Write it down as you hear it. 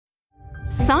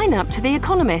Sign up to The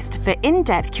Economist for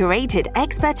in-depth curated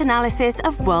expert analysis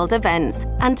of world events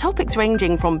and topics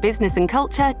ranging from business and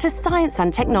culture to science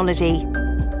and technology.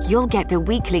 You'll get the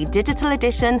weekly digital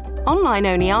edition,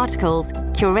 online-only articles,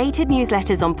 curated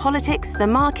newsletters on politics, the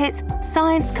markets,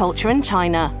 science, culture and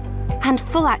China, and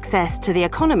full access to The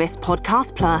Economist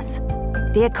Podcast Plus.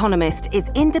 The Economist is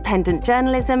independent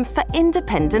journalism for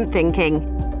independent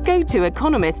thinking. Go to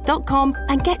economist.com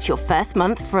and get your first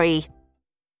month free.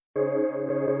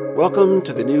 Welcome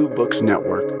to the New Books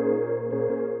Network.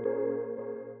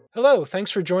 Hello, thanks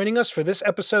for joining us for this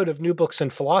episode of New Books in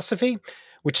Philosophy,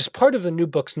 which is part of the New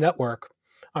Books Network.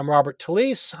 I'm Robert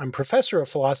Talisse. I'm professor of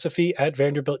philosophy at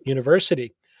Vanderbilt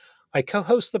University. I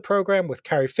co-host the program with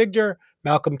Carrie Figdor,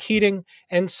 Malcolm Keating,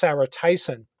 and Sarah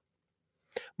Tyson.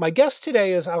 My guest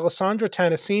today is Alessandra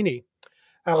Tanesini.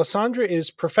 Alessandra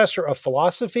is professor of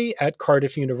philosophy at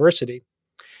Cardiff University.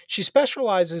 She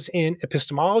specializes in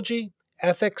epistemology,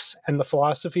 ethics, and the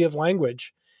philosophy of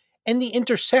language, and the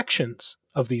intersections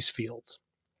of these fields.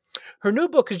 Her new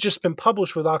book has just been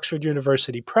published with Oxford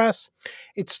University Press.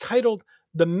 It's titled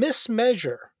The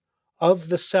Mismeasure of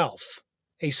the Self,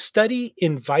 a Study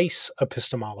in Vice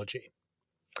Epistemology.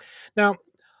 Now,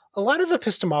 a lot of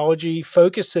epistemology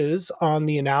focuses on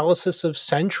the analysis of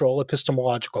central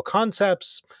epistemological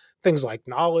concepts, things like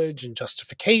knowledge and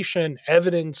justification,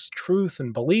 evidence, truth,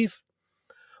 and belief.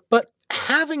 But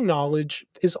having knowledge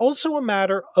is also a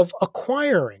matter of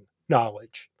acquiring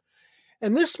knowledge.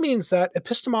 And this means that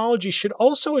epistemology should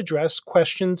also address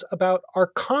questions about our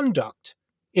conduct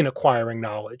in acquiring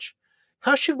knowledge.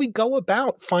 How should we go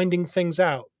about finding things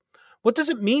out? What does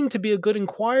it mean to be a good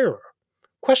inquirer?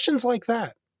 Questions like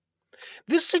that.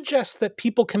 This suggests that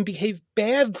people can behave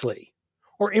badly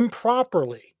or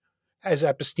improperly as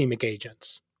epistemic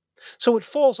agents. So it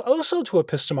falls also to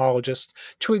epistemologists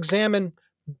to examine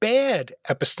bad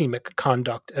epistemic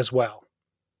conduct as well.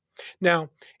 Now,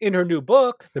 in her new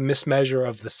book, The Mismeasure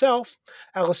of the Self,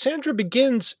 Alessandra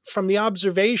begins from the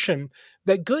observation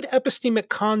that good epistemic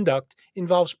conduct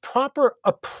involves proper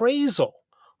appraisal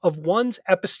of one's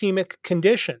epistemic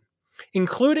condition,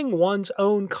 including one's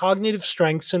own cognitive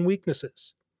strengths and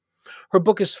weaknesses. Her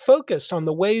book is focused on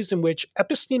the ways in which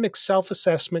epistemic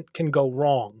self-assessment can go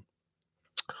wrong.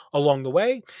 Along the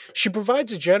way, she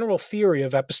provides a general theory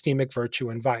of epistemic virtue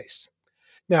and vice.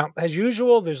 Now, as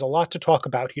usual, there's a lot to talk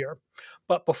about here.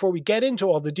 But before we get into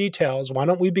all the details, why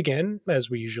don't we begin, as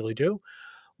we usually do,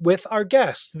 with our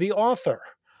guest, the author.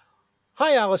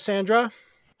 Hi, Alessandra.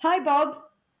 Hi, Bob.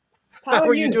 How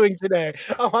are you doing today?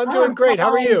 Oh, I'm doing great.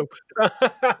 How are you?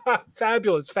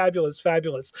 Fabulous, fabulous,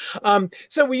 fabulous.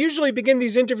 So we usually begin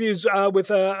these interviews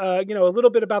with a little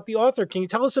bit about the author. Can you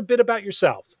tell us a bit about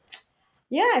yourself?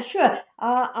 Yeah, sure.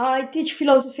 I teach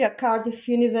philosophy at Cardiff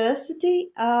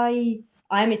University. I'm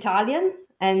Italian,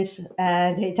 and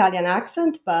the Italian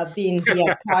accent, but I've been here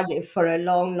at Cardiff for a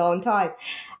long, long time.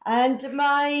 And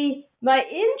my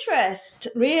interest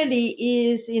really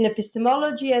is in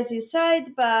epistemology, as you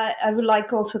said, but I would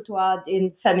like also to add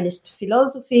in feminist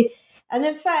philosophy. And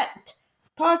in fact,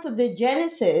 part of the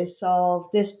genesis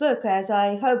of this book, as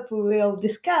I hope we will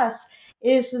discuss,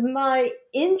 is my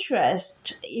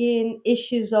interest in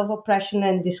issues of oppression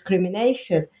and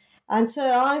discrimination. And so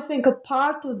I think a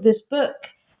part of this book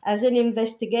as an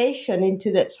investigation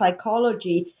into the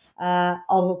psychology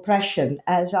of oppression,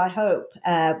 as I hope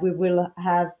we will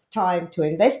have time to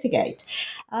investigate.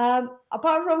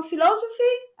 Apart from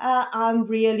philosophy, I'm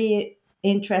really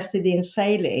interested in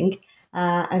sailing.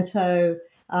 And so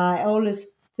I always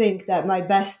think that my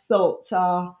best thoughts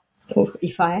are,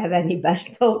 if I have any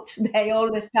best thoughts, they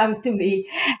always come to me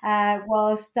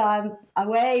whilst I'm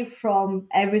away from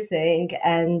everything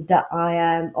and I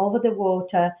am over the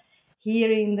water,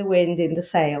 hearing the wind in the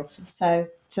sails. So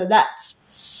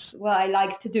that's what I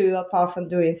like to do apart from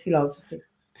doing philosophy.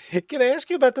 Can I ask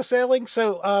you about the sailing?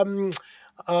 So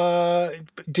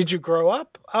did you grow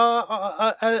up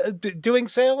doing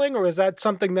sailing, or is that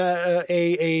something that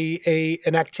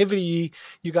an activity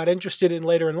you got interested in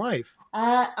later in life?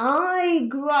 I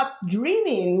grew up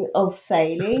dreaming of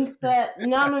sailing, but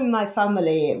none of my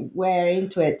family were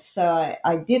into it, so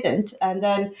I didn't. And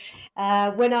then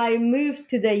when I moved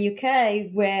to the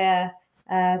UK, where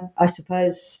I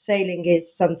suppose sailing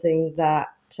is something that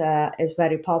is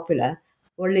very popular,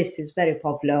 or at least is very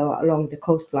popular along the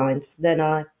coastlines, then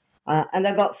I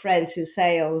got friends who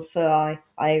sail, so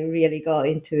I really got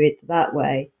into it that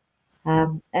way.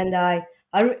 And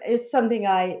it's something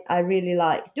I really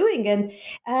like doing. And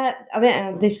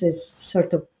this is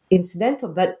sort of incidental,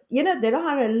 but there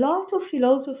are a lot of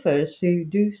philosophers who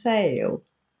do sail,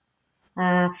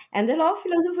 and a lot of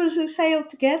philosophers who sail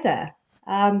together.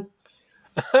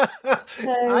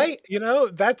 So,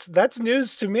 that's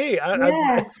news to me.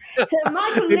 yeah. So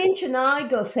Michael Lynch and I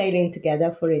go sailing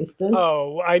together, for instance.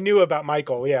 Oh, I knew about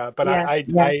Michael, yeah, but Yeah,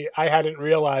 yeah. I hadn't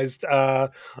realized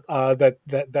that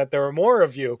there were more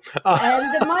of you.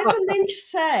 And Michael Lynch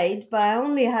said, but I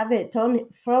only have it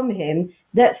from him,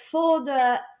 that Ford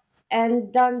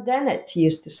and Dan Dennett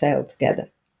used to sail together.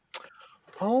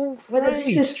 Oh, Whether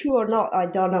this is right. true or not, I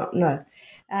do not know.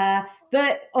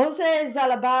 But Jose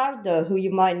Zalabardo, who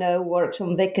you might know works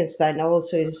on Wittgenstein,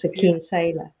 also is a Yeah. keen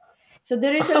sailor. So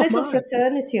there is a Oh little my.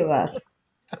 fraternity of us.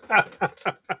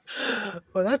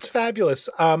 Well, that's fabulous.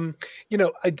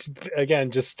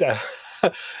 Again, just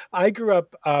I grew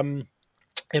up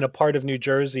in a part of New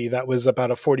Jersey that was about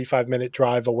a 45-minute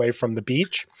drive away from the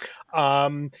beach.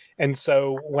 And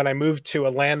so when I moved to a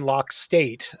landlocked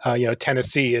state,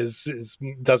 Tennessee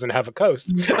doesn't have a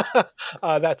coast.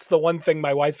 That's the one thing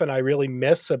my wife and I really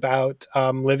miss about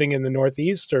living in the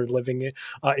Northeast or living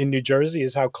in New Jersey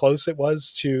is how close it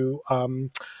was to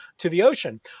the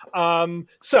ocean.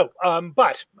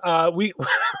 But we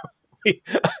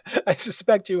I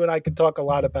suspect you and I could talk a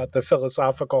lot about the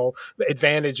philosophical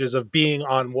advantages of being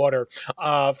on water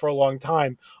for a long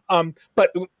time.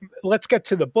 But let's get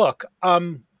to the book.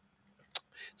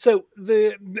 So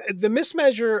the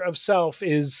mismeasure of self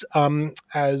is,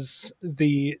 as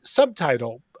the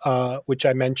subtitle, which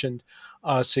I mentioned,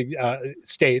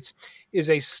 states, is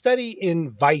a study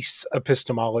in vice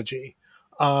epistemology.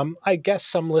 I guess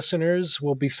some listeners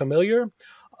will be familiar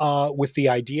with the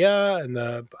idea and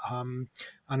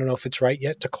I don't know if it's right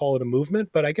yet to call it a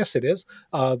movement, but I guess it is,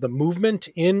 the movement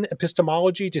in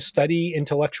epistemology to study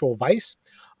intellectual vice.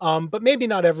 But maybe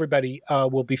not everybody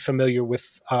will be familiar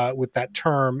with that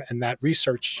term and that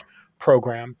research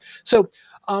program. So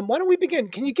why don't we begin?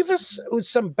 Can you give us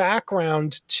some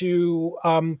background to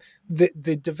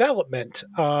the development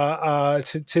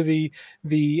to the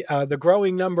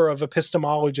growing number of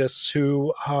epistemologists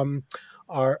who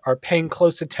are paying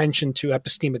close attention to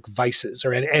epistemic vices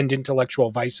and intellectual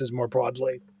vices more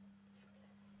broadly?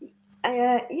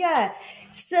 Yeah.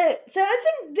 So I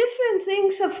think different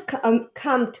things have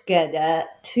come together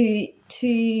to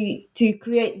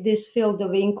create this field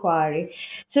of inquiry.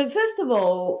 So first of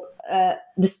all,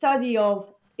 the study of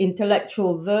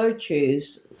intellectual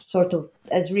virtues sort of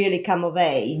has really come of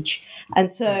age,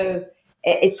 and so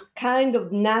it's kind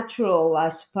of natural, I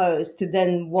suppose, to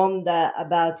then wonder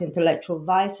about intellectual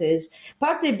vices,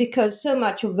 partly because so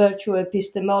much of virtue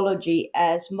epistemology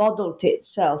has modeled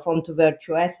itself onto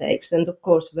virtue ethics. And of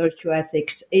course, virtue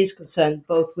ethics is concerned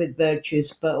both with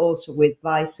virtues but also with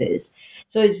vices.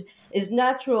 So it's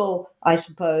natural, I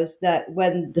suppose, that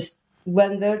when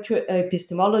virtue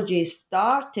epistemology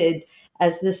started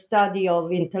as the study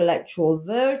of intellectual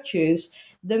virtues,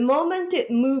 the moment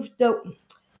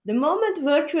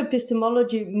virtue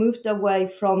epistemology moved away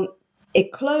from a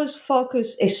close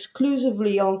focus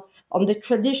exclusively on the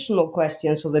traditional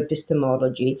questions of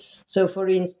epistemology. So, for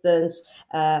instance,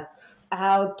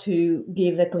 how to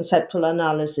give a conceptual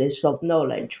analysis of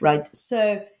knowledge, right?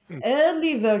 So,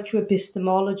 early virtue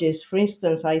epistemologists, for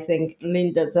instance, I think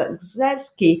Linda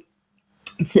Zagzewski,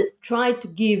 tried to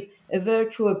give a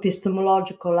virtue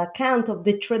epistemological account of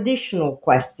the traditional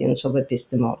questions of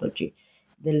epistemology,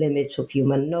 the limits of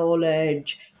human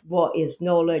knowledge, what is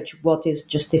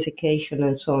justification,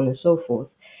 and so on and so forth.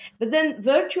 But then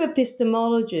virtue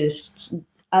epistemologists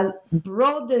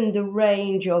broadened the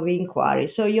range of inquiry.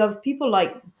 So you have people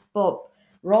like Bob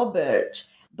Roberts,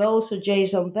 but also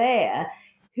Jason Baer,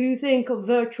 who think of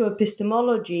virtue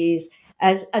epistemologies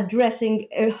as addressing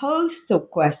a host of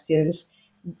questions,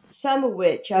 some of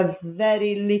which have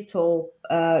very little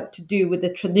to do with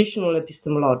the traditional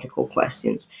epistemological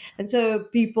questions. And so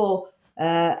people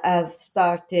have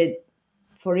started,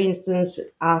 for instance,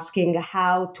 asking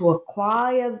how to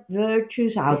acquire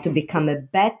virtues, how to become a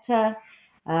better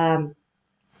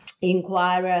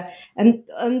inquirer, and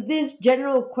these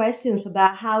general questions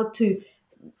about how to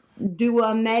do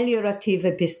ameliorative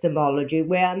epistemology,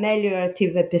 where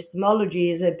ameliorative epistemology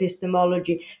is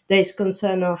epistemology that is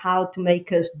concerned on how to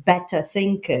make us better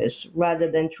thinkers rather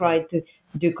than try to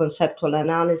do conceptual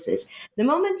analysis. The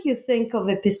moment you think of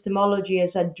epistemology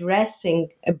as addressing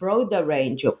a broader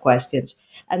range of questions,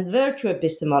 and virtue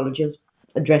epistemology is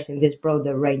addressing this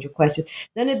broader range of questions,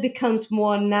 then it becomes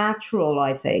more natural,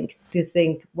 I think, to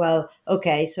think, well,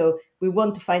 okay, so we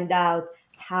want to find out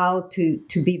how to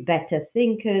be better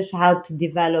thinkers, how to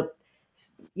develop,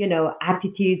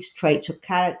 attitudes, traits of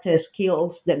character,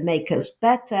 skills that make us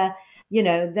better.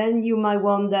 Then you might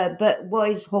wonder, but what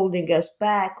is holding us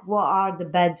back? What are the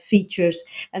bad features?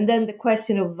 And then the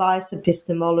question of vice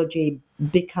epistemology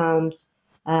becomes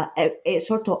a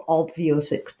sort of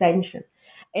obvious extension.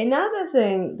 Another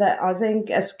thing that I think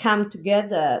has come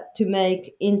together to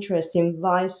make interest in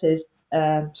vices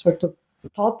sort of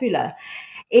popular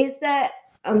is that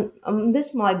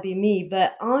this might be me,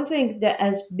 but I think there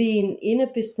has been in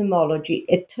epistemology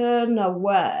a turn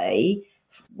away,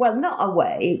 well, not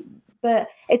away, but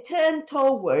a turn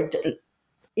toward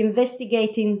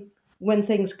investigating when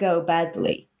things go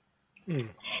badly.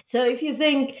 So if you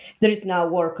think there is now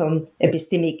work on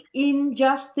epistemic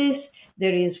injustice,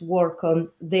 there is work on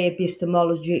the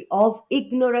epistemology of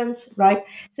ignorance, right?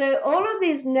 So all of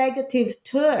these negative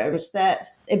terms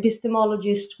that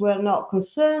epistemologists were not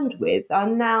concerned with are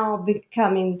now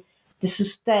becoming the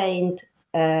sustained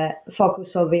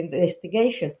focus of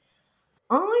investigation.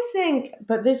 I think,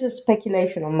 but this is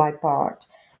speculation on my part,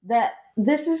 that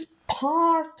this is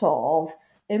part of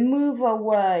a move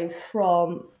away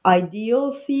from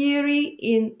ideal theory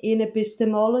in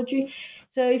epistemology.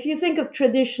 So if you think of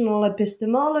traditional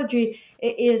epistemology,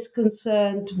 it is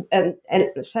concerned, and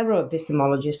several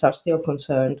epistemologists are still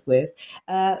concerned with,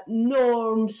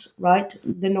 norms, right?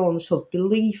 The norms of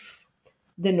belief,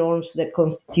 the norms that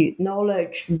constitute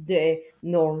knowledge, the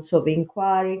norms of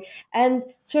inquiry, and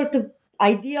sort of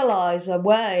idealize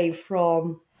away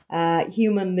from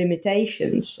human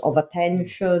limitations of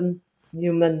attention,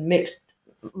 human mixed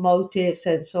motives,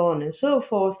 and so on and so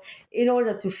forth, in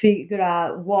order to figure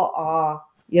out what are,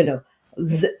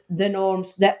 the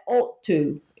norms that ought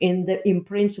to, in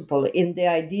principle, in the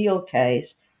ideal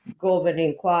case, govern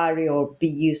inquiry or be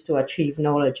used to achieve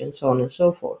knowledge, and so on and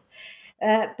so forth.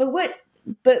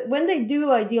 But when they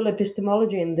do ideal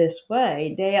epistemology in this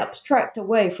way, they abstract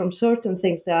away from certain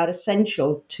things that are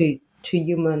essential to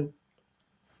human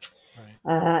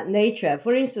nature.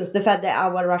 For instance, the fact that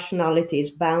our rationality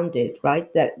is bounded,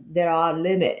 right? That there are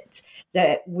limits,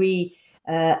 that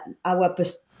our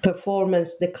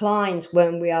performance declines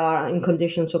when we are in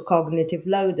conditions of cognitive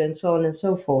load, and so on and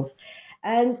so forth.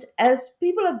 And as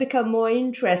people have become more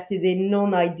interested in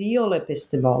non-ideal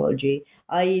epistemology,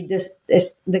 i.e.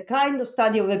 the kind of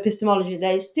study of epistemology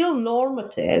that is still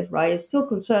normative, right, is still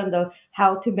concerned of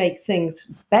how to make things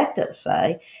better,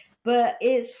 say, but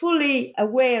is fully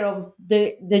aware of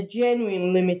the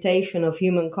genuine limitation of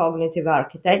human cognitive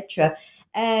architecture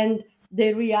and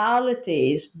the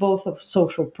realities, both of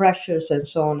social pressures and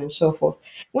so on and so forth.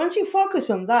 Once you focus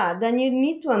on that, then you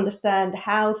need to understand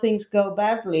how things go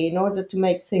badly in order to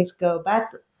make things go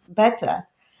better.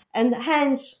 And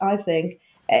hence, I think,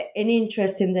 an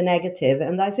interest in the negative.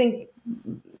 And I think,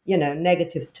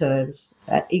 negative terms,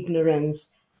 ignorance,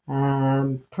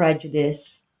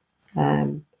 prejudice,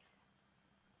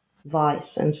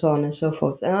 vice, and so on and so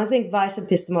forth. And I think vice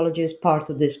epistemology is part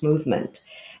of this movement.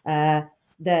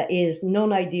 There is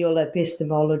non-ideal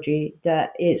epistemology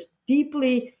that is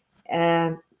deeply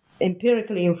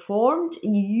empirically informed,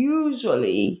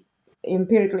 usually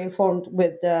empirically informed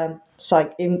with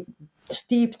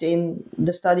steeped in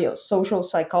the study of social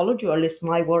psychology, or at least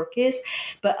my work is,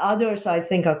 but others I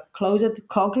think are closer to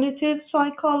cognitive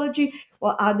psychology,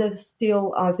 while others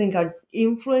still I think are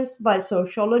influenced by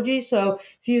sociology. So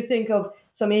if you think of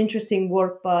some interesting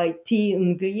work by T.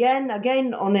 Nguyen,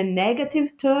 again on a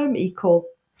negative term, echo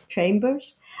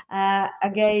chambers,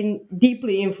 again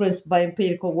deeply influenced by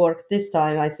empirical work, this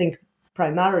time I think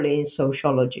primarily in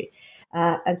sociology.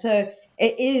 And so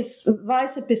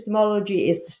vice epistemology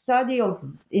is the study of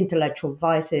intellectual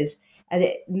vices, and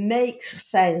it makes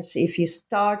sense if you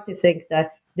start to think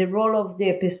that the role of the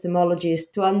epistemology is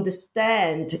to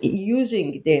understand,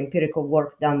 using the empirical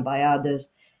work done by others,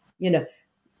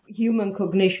 human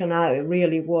cognition, how it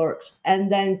really works,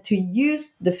 and then to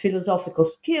use the philosophical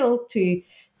skill to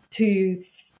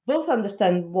both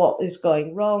understand what is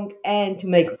going wrong and to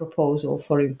make a proposal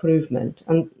for improvement.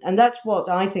 And that's what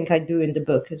I think I do in the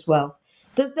book as well.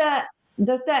 Does that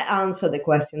answer the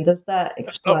question? Does that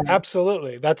explain? Oh,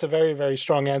 absolutely. That's a very, very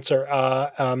strong answer,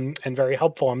 and very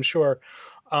helpful, I'm sure.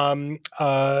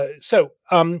 So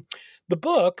the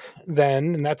book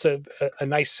then, and that's a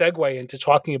nice segue into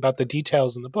talking about the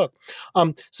details in the book.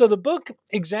 So the book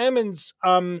examines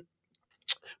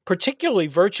particularly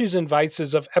virtues and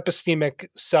vices of epistemic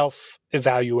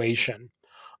self-evaluation.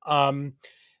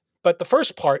 But the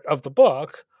first part of the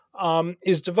book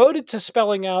is devoted to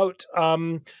spelling out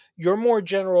your more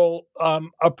general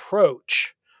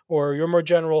approach, or your more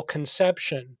general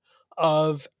conception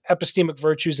of epistemic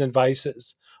virtues and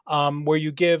vices, where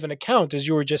you give an account, as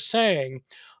you were just saying,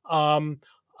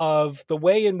 of the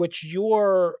way in which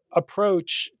your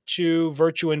approach to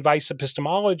virtue and vice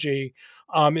epistemology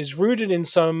is rooted in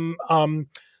some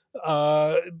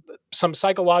some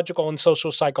psychological and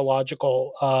social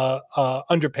psychological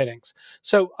underpinnings.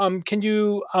 So, can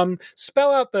you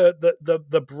spell out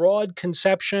the broad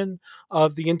conception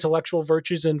of the intellectual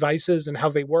virtues and vices and how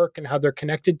they work and how they're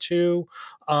connected to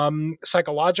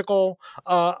psychological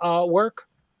work?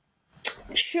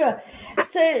 Sure.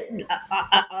 So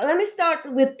let me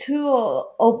start with two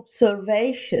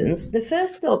observations. The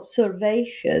first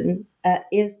observation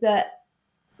is that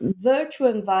virtue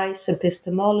and vice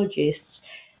epistemologists,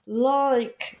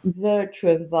 like virtue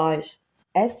and vice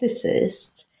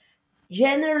ethicists,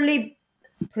 generally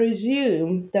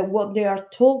presume that what they are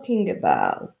talking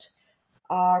about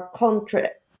are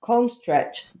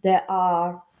constructs that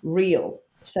are real,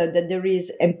 so that there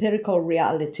is empirical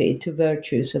reality to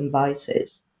virtues and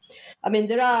vices. I mean,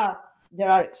 there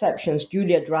are exceptions.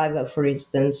 Julia Driver, for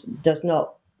instance, does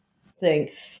not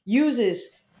think uses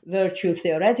virtue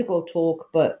theoretical talk,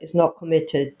 but is not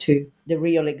committed to the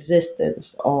real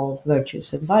existence of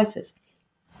virtues and vices.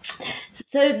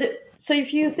 So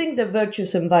if you think that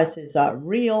virtues and vices are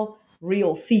real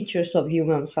features of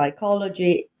human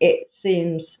psychology, it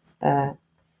seems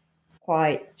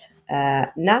quite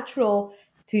natural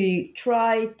to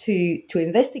try to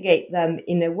investigate them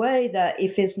in a way that,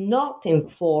 if it's not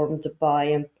informed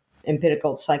by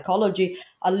empirical psychology,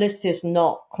 at least does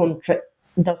not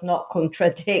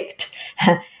contradict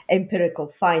empirical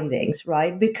findings,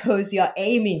 right? Because you're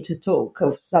aiming to talk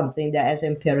of something that has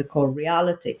empirical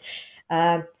reality.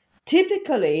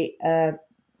 Typically,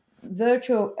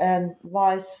 virtue and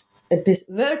vice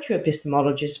virtue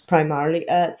epistemologists primarily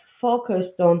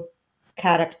focused on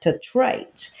character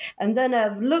traits, and then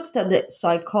I've looked at the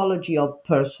psychology of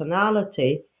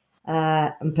personality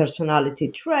and personality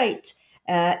traits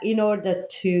in order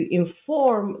to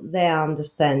inform their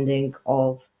understanding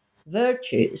of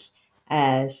virtues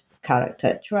as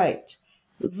character traits.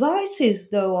 Vices,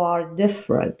 though, are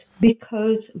different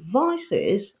because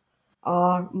vices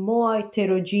are more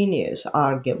heterogeneous,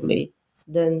 arguably,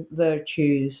 than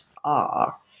virtues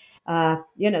are.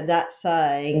 That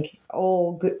saying,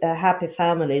 all good, happy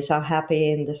families are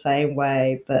happy in the same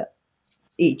way, but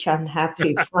each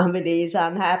unhappy family is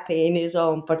unhappy in his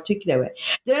own particular way.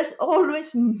 There's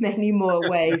always many more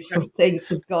ways for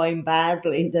things going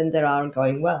badly than there are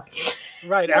going well.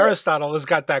 Right, So, Aristotle has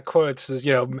got that quote. It says,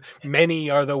 many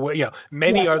are the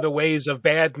many yeah, are the ways of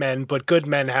bad men, but good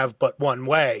men have but one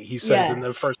way. He says yeah. in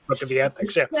the first book of the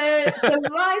Ethics. So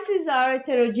vices are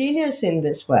heterogeneous in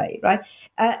this way, right?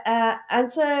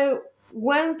 And so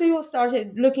when people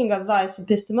started looking at vice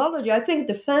epistemology, I think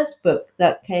the first book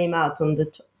that came out on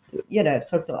the,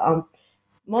 sort of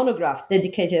monograph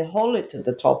dedicated wholly to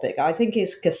the topic, I think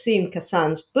is Kasim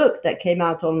Kassan's book that came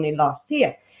out only last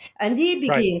year. And he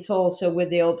Right. begins also with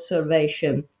the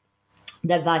observation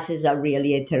that vices are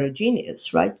really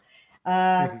heterogeneous, right?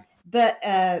 Mhm.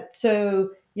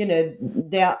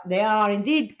 They are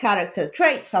indeed character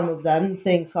traits, some of them,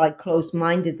 things like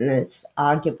close-mindedness,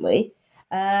 arguably.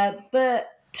 But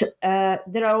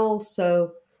there are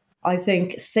also, I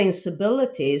think,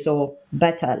 sensibilities, or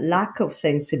better, lack of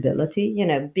sensibility,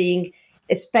 being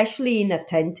especially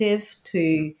inattentive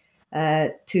to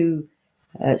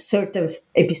certain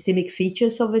epistemic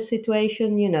features of a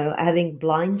situation, having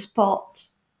blind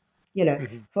spots,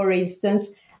 Mhm. for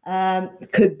instance,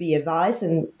 could be a vice,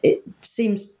 and it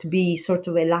seems to be sort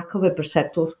of a lack of a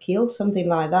perceptual skill, something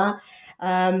like that.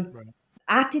 Right.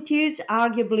 Attitudes,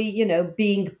 arguably,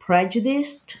 being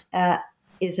prejudiced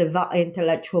is an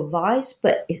intellectual vice,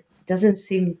 but it doesn't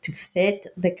seem to fit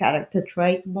the character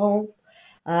trait mold.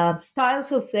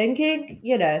 Styles of thinking,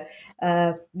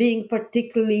 being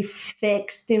particularly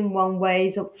fixed in one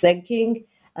ways of thinking,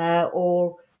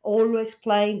 or always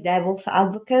playing devil's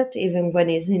advocate, even when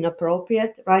it's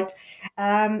inappropriate, right?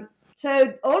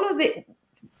 So all of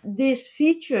these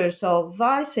features of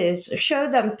vices show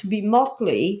them to be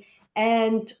motley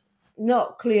and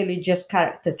not clearly just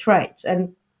character traits.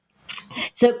 And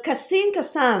so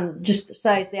Kassim just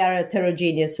says they are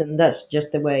heterogeneous and that's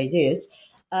just the way it is.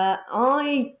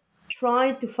 I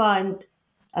tried to find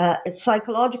a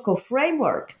psychological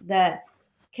framework that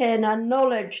can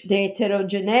acknowledge the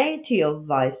heterogeneity of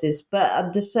vices, but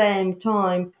at the same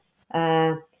time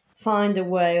find a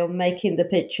way of making the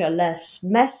picture less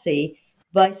messy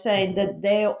by saying that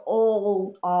they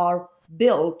all are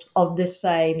built of the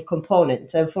same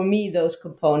components. And for me, those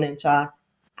components are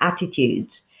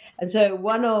attitudes. And so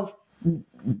one of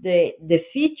the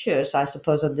features, I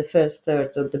suppose, of the first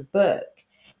third of the book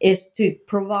is to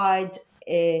provide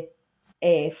a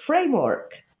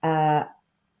framework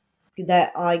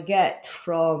that I get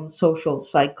from social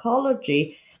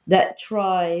psychology that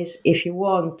tries, if you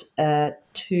want,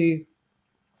 to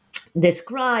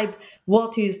describe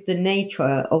what is the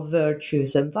nature of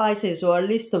virtues and vices, or a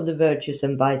list of the virtues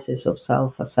and vices of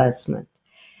self-assessment.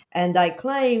 And I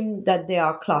claim that they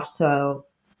are cluster of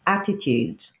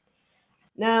attitudes.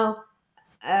 Now,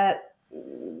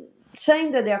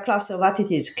 saying that they are cluster of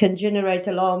attitudes can generate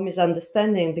a lot of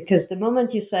misunderstanding, because the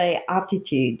moment you say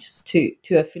attitude to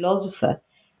a philosopher,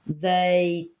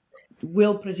 they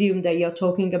will presume that you're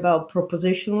talking about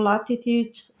propositional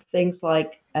attitudes, things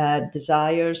like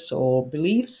desires or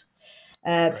beliefs.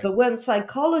 But when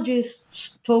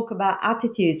psychologists talk about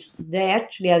attitudes, they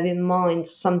actually have in mind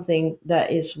something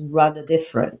that is rather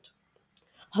different.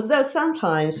 Although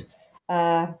sometimes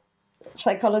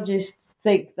psychologists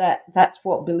think that that's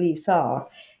what beliefs are,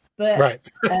 but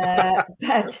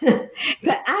but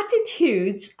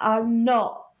attitudes are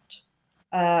not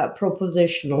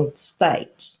propositional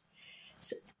states.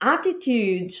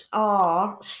 Attitudes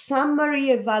are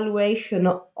summary evaluation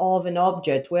of an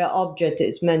object, where object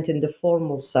is meant in the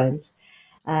formal sense,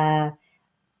 and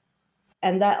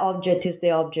that object is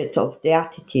the object of the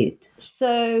attitude.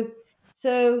 So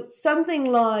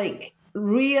something like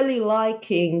really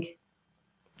liking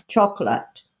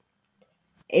chocolate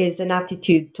is an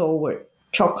attitude toward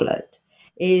chocolate,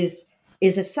 is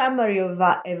a summary of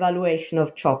evaluation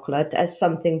of chocolate as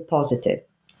something positive.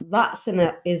 That's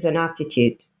is an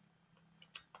attitude.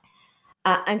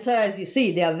 And so, as you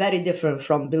see, they are very different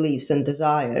from beliefs and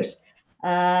desires.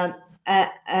 Attitudes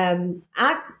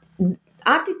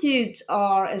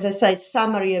are, as I say,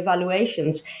 summary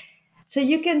evaluations. So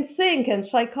you can think, and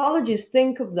psychologists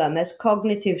think of them as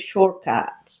cognitive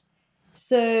shortcuts.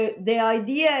 So the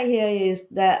idea here is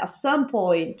that at some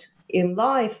point in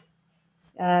life,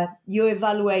 you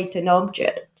evaluate an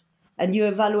object, and you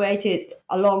evaluate it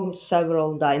along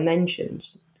several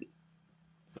dimensions.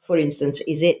 For instance,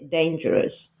 is it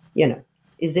dangerous?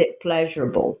 Is it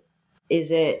pleasurable?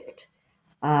 Is it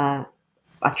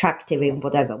attractive in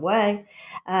whatever way?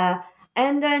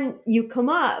 And then you come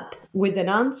up with an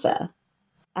answer.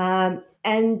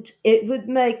 And it would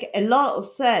make a lot of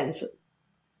sense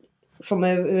from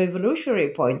an evolutionary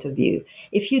point of view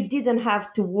if you didn't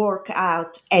have to work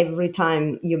out every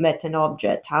time you met an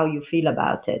object how you feel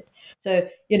about it. So,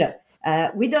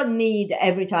 we don't need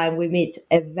every time we meet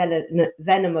a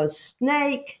venomous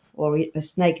snake, or a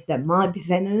snake that might be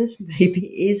venomous,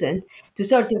 maybe isn't, to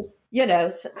sort of,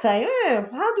 say,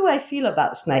 how do I feel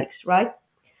about snakes, right?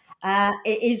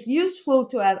 It is useful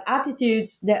to have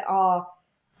attitudes that are,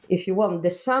 if you want,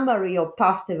 the summary of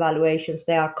past evaluations.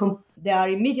 They are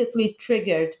immediately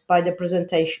triggered by the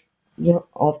presentation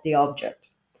of the object.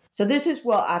 So this is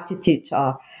what attitudes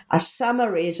are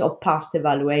summaries of past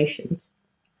evaluations.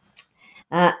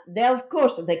 Of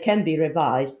course, they can be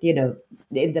revised, in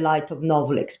the light of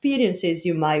novel experiences.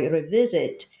 You might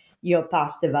revisit your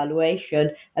past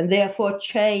evaluation and therefore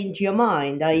change your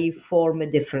mind, i.e. form a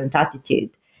different attitude.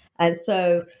 And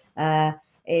so a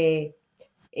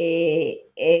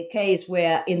case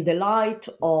where, in the light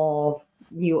of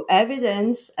new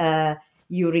evidence,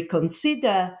 you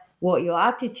reconsider what your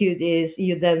attitude is,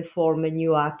 you then form a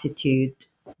new attitude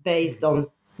based on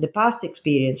the past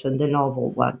experience and the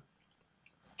novel one.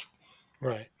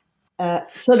 Right.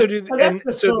 So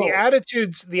the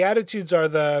attitudes are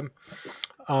the.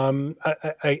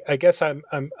 I guess I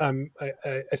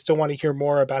still want to hear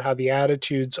more about how the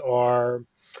attitudes are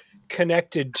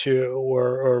connected to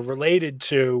or related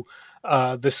to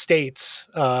the states,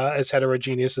 as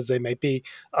heterogeneous as they may be,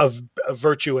 of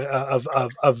virtue, of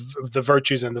the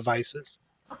virtues and the vices.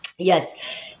 Yes.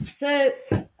 So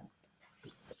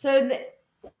the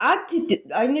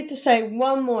attitude. I need to say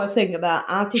one more thing about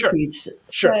attitudes.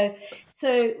 Sure.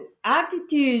 So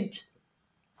attitudes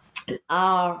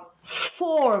are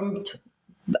formed,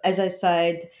 as I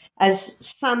said, as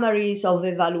summaries of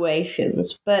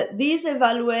evaluations, but these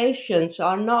evaluations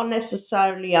are not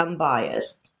necessarily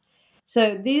unbiased.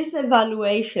 So these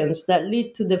evaluations that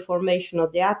lead to the formation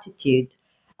of the attitude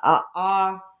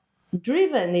are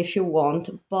driven, if you want,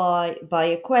 by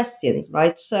a question,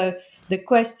 right? So the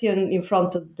question in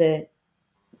front of the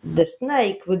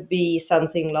snake would be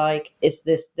something like, is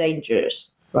this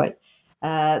dangerous, right?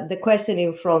 The question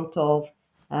in front of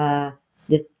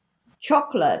the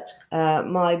chocolate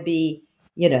might be,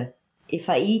 if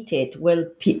I eat it, will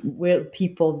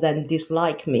people then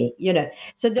dislike me?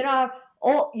 So there are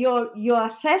your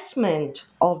assessment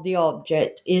of the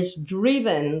object is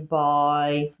driven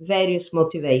by various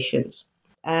motivations,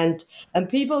 and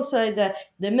people say that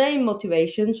the main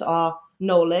motivations are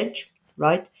knowledge,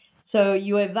 right? So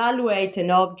you evaluate an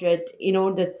object in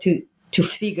order to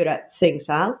figure things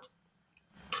out.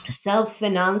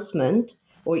 Self-enhancement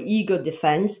or ego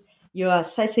defense, you're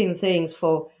assessing things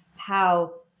for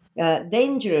how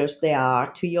dangerous they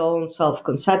are to your own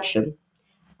self-conception.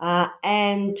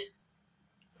 And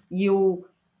you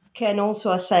can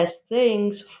also assess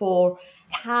things for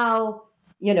how,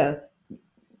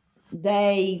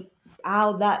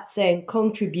 how that thing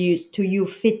contributes to you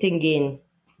fitting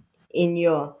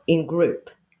in group.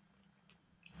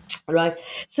 Right.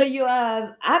 So you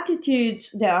have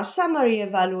attitudes. There are summary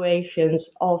evaluations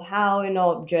of how an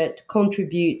object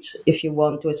contributes, if you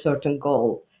want, to a certain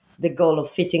goal. The goal of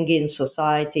fitting in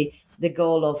society, the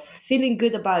goal of feeling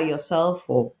good about yourself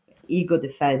or ego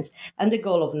defense, and the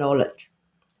goal of knowledge.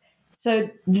 So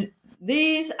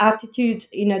these attitudes,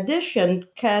 in addition,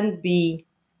 can be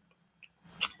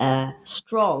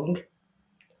strong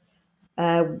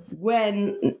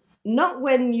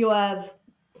when you have.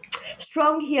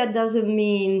 Strong here doesn't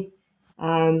mean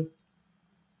that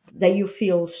you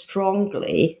feel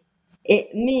strongly.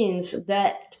 It means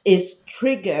that it's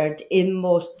triggered in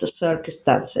most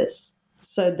circumstances,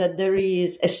 so that there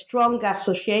is a strong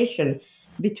association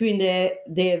between the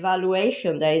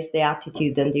evaluation, that is the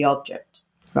attitude, and the object,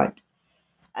 right?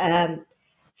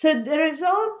 So the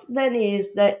result then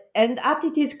is that, and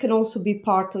attitudes can also be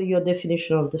part of your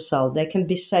definition of the self. They can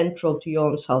be central to your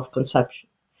own self-conception.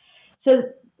 So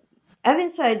having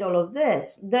said all of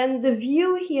this, then the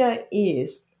view here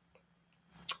is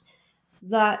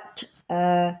that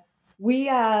we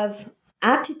have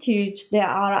attitudes, there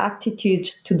are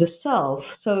attitudes to the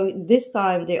self. So this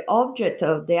time the object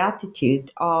of the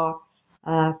attitude are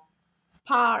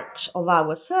parts of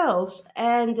ourselves,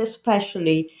 and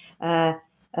especially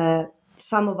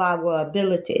some of our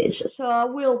abilities. So I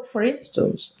will, for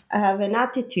instance, have an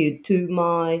attitude to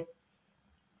my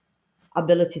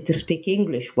ability to speak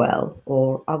English well,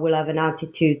 or I will have an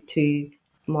attitude to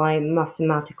my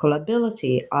mathematical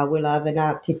ability. I will have an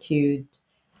attitude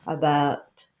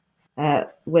about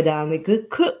whether I'm a good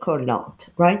cook or not,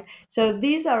 right? So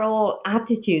these are all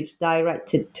attitudes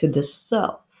directed to the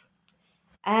self.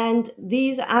 And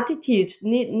these attitudes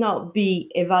need not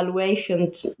be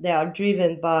evaluations that are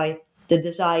driven by the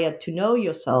desire to know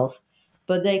yourself,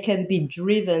 but they can be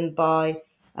driven by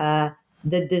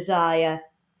the desire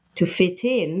to fit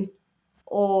in,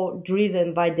 or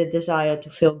driven by the desire to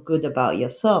feel good about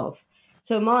yourself.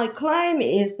 So my claim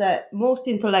is that most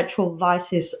intellectual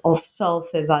vices of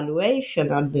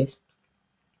self-evaluation, at least,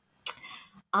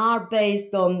 are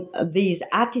based on these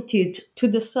attitudes to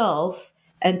the self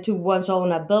and to one's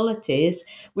own abilities,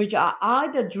 which are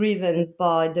either driven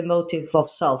by the motive of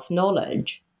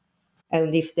self-knowledge,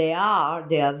 and if they are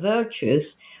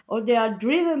virtues, or they are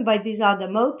driven by these other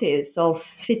motives of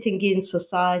fitting in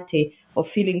society or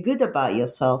feeling good about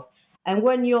yourself. And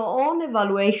when your own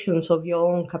evaluations of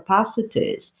your own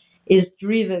capacities is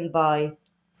driven by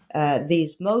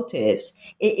these motives,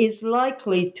 it is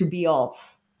likely to be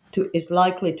off, is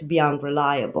likely to be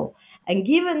unreliable. And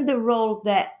given the role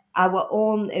that our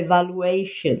own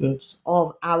evaluations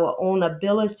of our own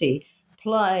ability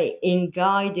play in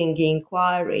guiding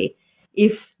inquiry,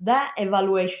 if that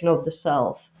evaluation of the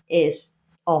self is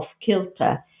off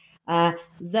kilter,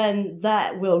 then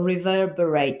that will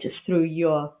reverberate through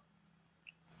your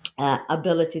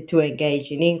ability to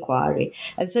engage in inquiry.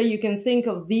 And so you can think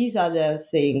of these other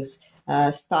things,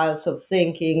 styles of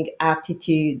thinking,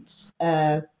 attitudes,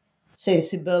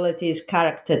 sensibilities,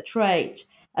 character traits,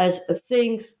 as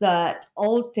things that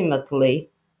ultimately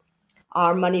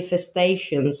are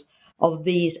manifestations of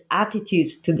these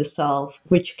attitudes to the self,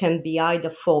 which can be either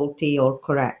faulty or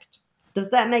correct. Does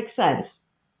that make sense?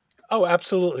 Oh,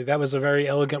 absolutely. That was a very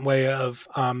elegant way of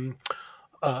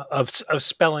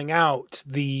spelling out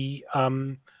the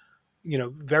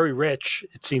very rich,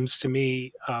 it seems to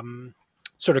me,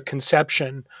 sort of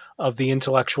conception of the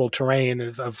intellectual terrain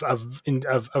of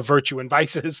virtue and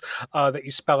vices that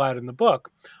you spell out in the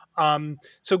book.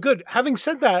 So good. Having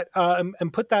said that,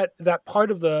 and put that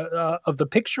part of the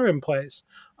picture in place.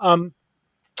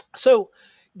 So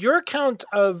your account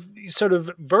of sort of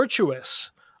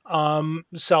virtuous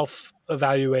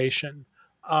self-evaluation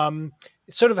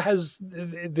it sort of has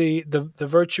the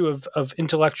virtue of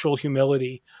intellectual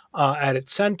humility at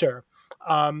its center.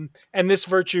 And this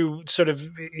virtue sort of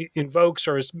invokes,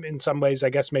 or is in some ways, I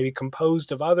guess, maybe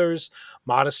composed of others,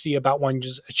 modesty about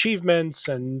one's achievements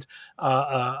and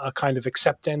a kind of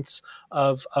acceptance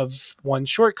of one's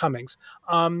shortcomings.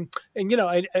 And,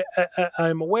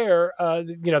 I'm aware,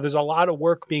 there's a lot of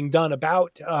work being done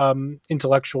about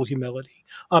intellectual humility.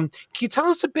 Can you tell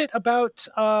us a bit about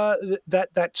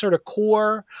that sort of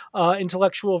core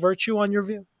intellectual virtue on your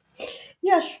view?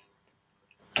 Yes.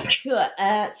 Sure.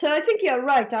 So I think you're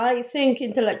right. I think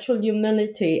intellectual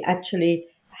humility actually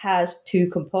has two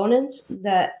components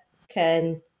that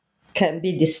can can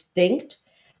be distinct.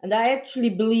 And I actually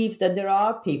believe that there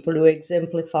are people who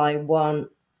exemplify one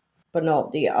but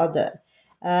not the other.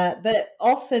 But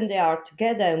often they are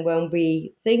together, and when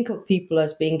we think of people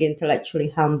as being intellectually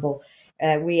humble,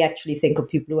 we actually think of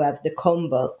people who have the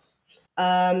combo.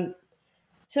 Um,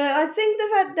 so I think the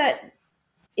fact that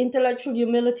intellectual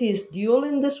humility is dual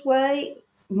in this way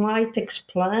might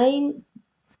explain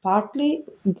partly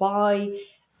why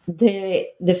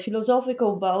the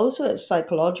philosophical but also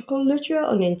psychological literature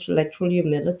on intellectual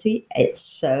humility it's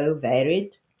so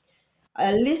varied.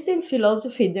 At least in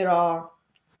philosophy, there are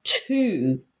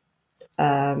two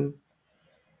um,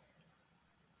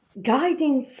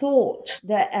 guiding thoughts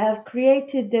that have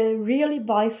created a really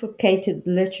bifurcated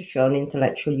literature on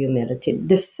intellectual humility.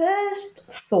 The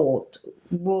first thought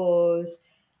was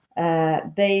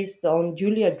based on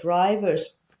Julia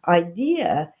Driver's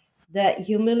idea that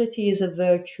humility is a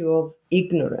virtue of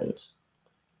ignorance.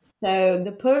 So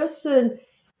the person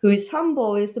who is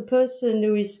humble is the person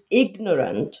who is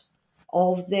ignorant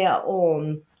of their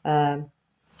own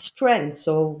strengths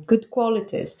or good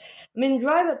qualities. I mean,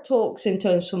 Driver talks in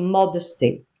terms of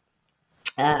modesty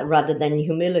rather than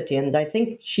humility, and I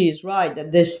think she's right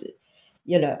that this,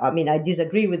 I mean, I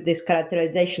disagree with this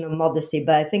characterization of modesty,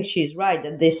 but I think she's right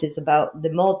that this is about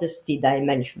the modesty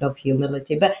dimension of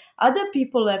humility. But other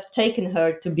people have taken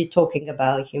her to be talking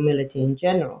about humility in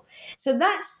general. So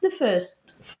that's the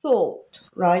first thought,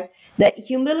 right? That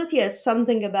humility is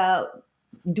something about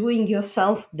doing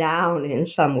yourself down in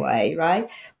some way, right?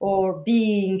 Or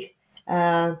being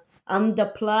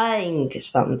underplaying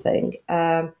something.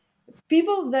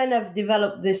 People then have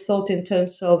developed this thought in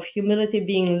terms of humility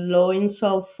being low in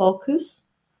self-focus,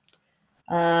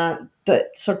 but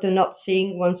sort of not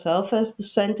seeing oneself as the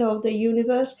center of the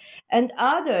universe. And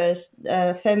others,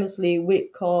 famously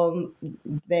Whitcomb,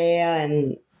 Bear,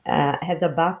 and Heather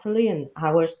Battley and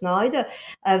Howard Snyder,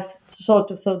 have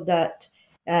sort of thought that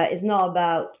it's not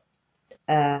about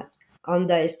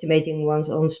underestimating one's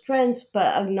own strengths,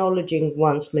 but acknowledging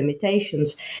one's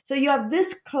limitations. So you have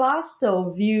this cluster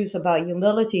of views about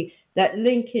humility that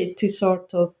link it to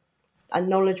sort of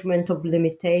acknowledgement of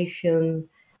limitation,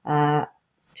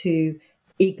 to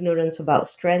ignorance about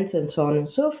strengths, and so on and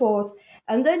so forth.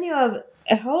 And then you have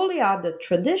a wholly other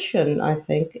tradition, I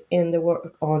think, in the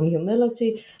work on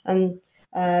humility. And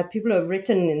people who have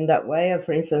written in that way,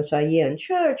 for instance, Ian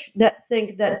Church, that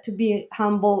think that to be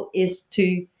humble is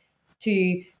to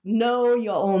know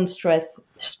your own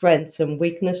strengths and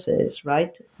weaknesses,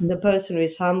 right? The person who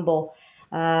is humble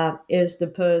is the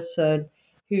person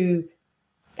who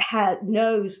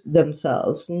knows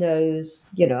themselves, knows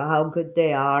how good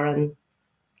they are, and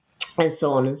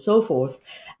so on and so forth.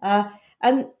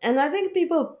 And I think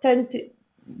people tend to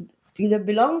that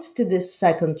belongs to this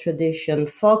second tradition,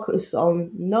 focus on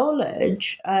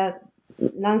knowledge.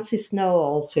 Nancy Snow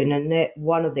also in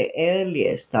one of the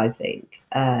earliest, I think,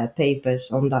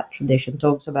 papers on that tradition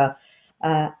talks about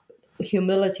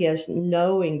humility as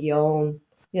knowing your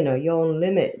own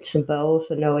limits, but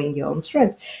also knowing your own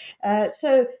strengths.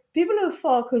 So people who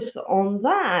focus on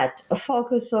that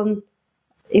focus on,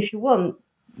 if you want,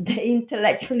 the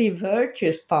intellectually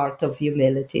virtuous part of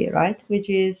humility, right? Which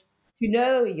is to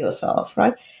know yourself,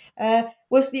 right?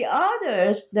 Was the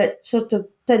others that sort of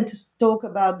tend to talk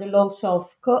about the low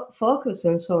self-focus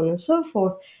and so on and so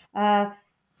forth,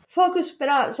 focus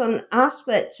perhaps on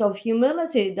aspects of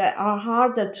humility that are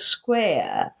harder to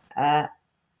square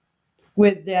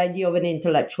with the idea of an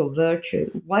intellectual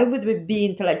virtue. Why would it be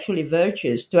intellectually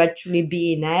virtuous to actually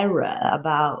be in error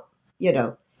about,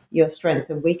 your strengths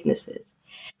and weaknesses,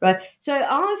 right? So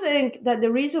I think that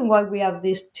the reason why we have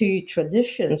these two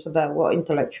traditions about what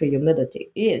intellectual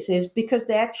humility is because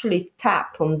they actually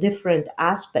tap on different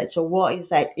aspects of what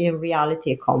is in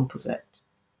reality a composite.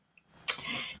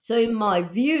 So in my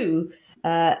view,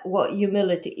 what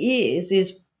humility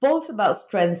is both about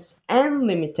strengths and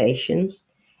limitations,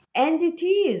 and it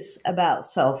is about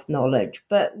self-knowledge.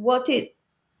 But what it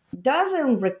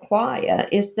doesn't require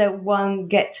is that one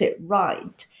gets it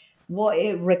right. What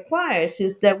it requires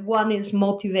is that one is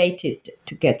motivated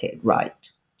to get it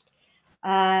right.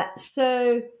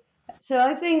 So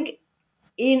I think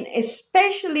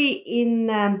especially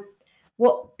in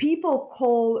what people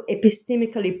call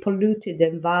epistemically polluted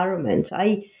environments,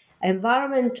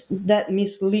 environment that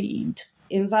mislead,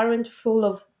 environment full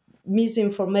of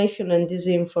misinformation and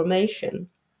disinformation,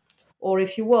 or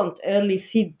if you want, early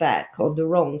feedback of the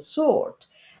wrong sort,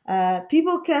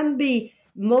 people can be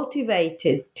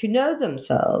motivated to know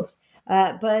themselves,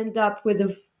 but end up with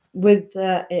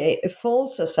a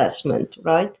false assessment,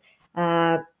 right?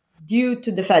 Due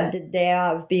to the fact that they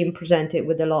are being presented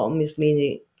with a lot of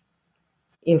misleading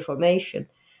information.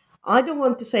 I don't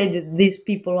want to say that these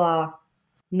people are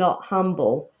not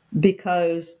humble,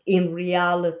 because in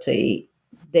reality,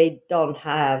 they don't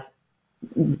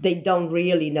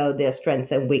really know their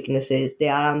strengths and weaknesses. They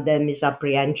are under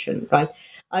misapprehension, right?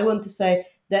 I want to say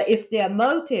that if their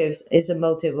motive is a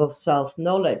motive of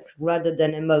self-knowledge rather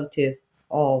than a motive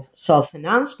of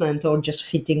self-enhancement or just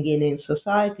fitting in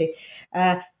society,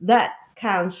 that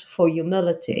counts for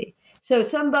humility. So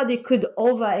somebody could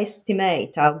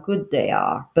overestimate how good they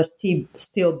are, but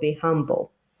still be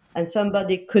humble. And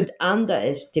somebody could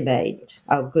underestimate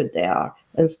how good they are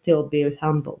and still be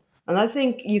humble. And I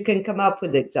think you can come up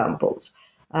with examples.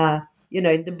 In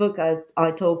the book,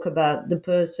 I talk about the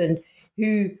person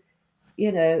who,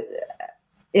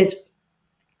 is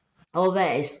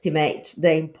overestimates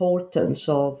the importance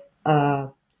of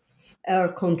her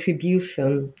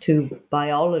contribution to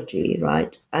biology,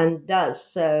 right? And does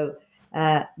so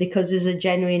because it's a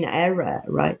genuine error,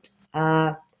 right?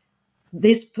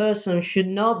 This person should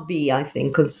not be, I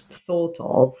think, thought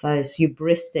of as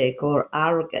hubristic or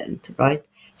arrogant, right?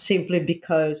 Simply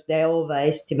because they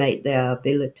overestimate their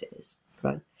abilities,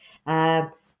 right?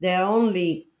 They're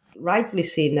only rightly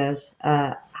seen as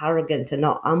arrogant and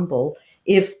not humble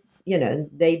if,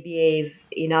 they behave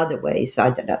in other ways. I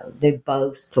don't know, they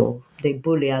boast or they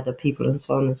bully other people and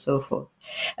so on and so forth.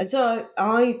 And so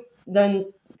I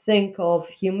then think of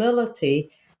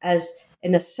humility as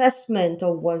an assessment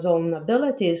of one's own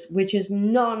abilities, which is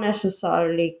not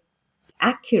necessarily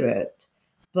accurate,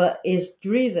 but is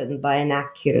driven by an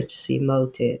accuracy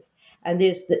motive. And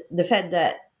is the fact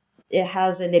that it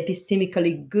has an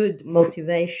epistemically good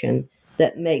motivation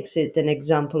that makes it an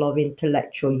example of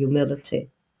intellectual humility.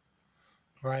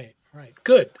 Right.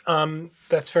 Good.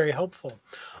 That's very helpful.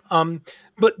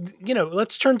 But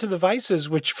let's turn to the vices,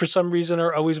 which for some reason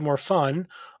are always more fun.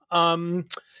 One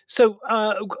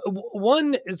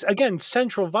is, again,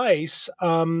 central vice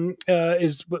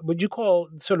is what you call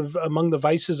sort of among the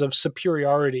vices of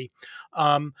superiority.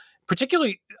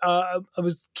 Particularly, I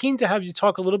was keen to have you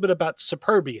talk a little bit about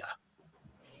superbia.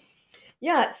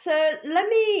 Yeah, so let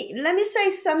me say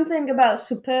something about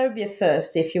superbia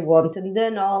first, if you want, and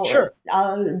then Sure.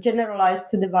 I'll generalize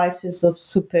to the vices of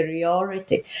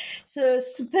superiority. So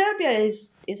superbia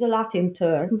is a Latin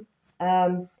term.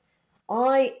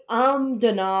 I am and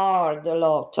a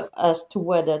lot as to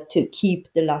whether to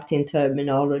keep the Latin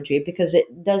terminology, because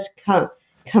it does come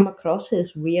across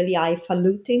as really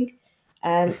highfalutin,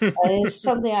 and it's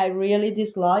something I really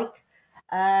dislike.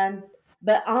 Um,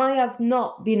 but I have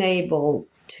not been able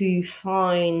to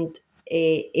find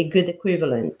a good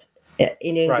equivalent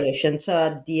in Right. English, and so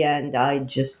at the end I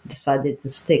just decided to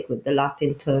stick with the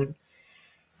Latin term.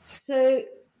 So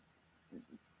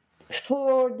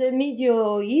for the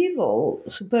medieval,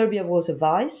 superbia was a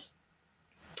vice.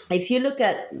 If you look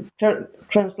at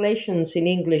translations in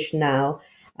English now,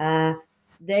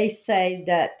 they say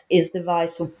that is the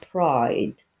vice of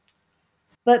pride.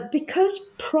 But because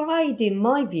pride, in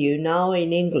my view, now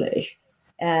in English,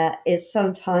 is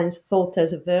sometimes thought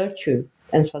as a virtue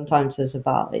and sometimes as a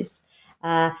vice,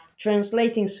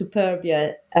 translating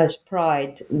superbia as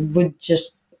pride would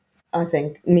just, I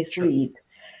think, Sure. mislead.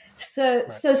 So,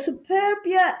 Right. so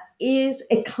superbia is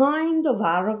a kind of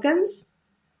arrogance,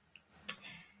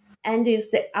 and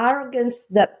is the arrogance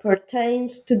that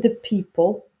pertains to the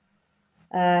people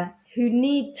who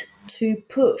need to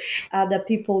push other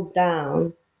people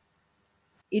down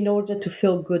in order to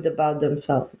feel good about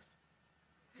themselves.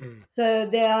 So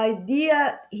the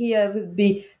idea here would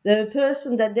be the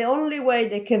person that the only way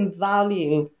they can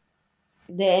value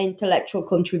their intellectual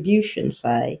contribution,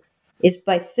 say, is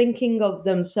by thinking of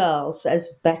themselves as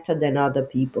better than other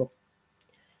people.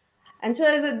 And so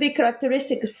it would be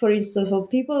characteristics, for instance, of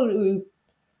people who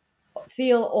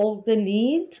feel all the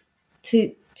need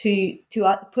to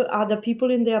put other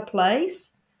people in their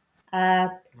place,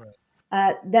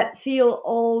 that feel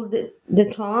all the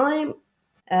time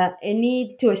a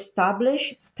need to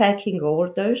establish pecking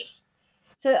orders.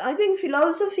 So I think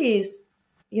philosophy is,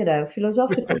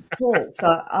 philosophical talks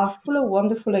are full of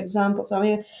wonderful examples. I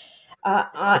mean,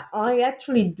 I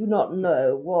actually do not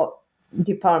know what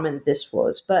department this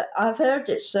was, but I've heard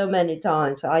it so many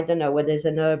times. I don't know whether it's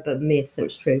an urban myth or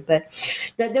it's true, but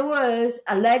that there was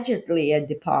allegedly a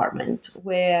department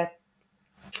where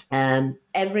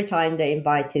every time they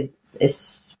invited a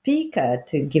speaker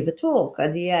to give a talk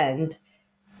at the end,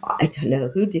 I don't know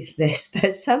who did this,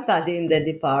 but somebody in the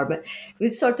department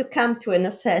would sort of come to an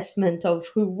assessment of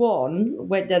who won,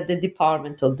 whether the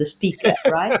department or the speaker,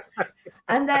 right?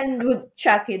 And then would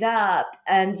chuck it up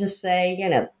and just say,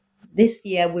 this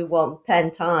year we won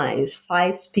 10 times,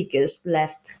 5 speakers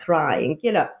left crying,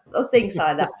 things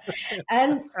like that.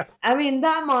 And I mean,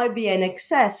 that might be an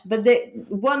excess, but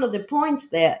one of the points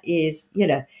there is,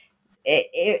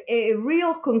 a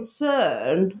real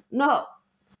concern, not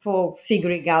for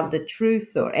figuring out the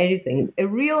truth or anything, a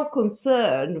real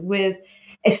concern with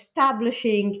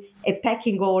establishing a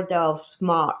pecking order of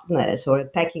smartness or a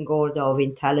pecking order of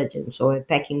intelligence or a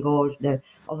pecking order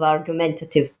of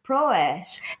argumentative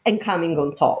prowess and coming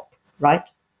on top, right?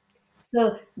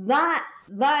 So that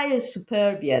is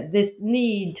superbia. This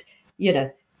need,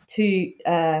 to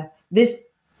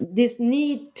this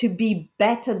need to be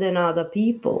better than other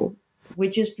people,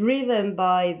 which is driven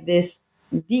by this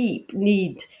deep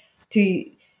need to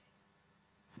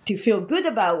feel good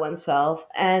about oneself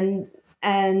and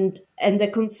the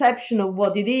conception of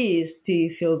what it is to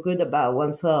feel good about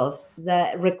oneself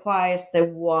that requires that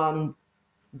one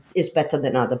is better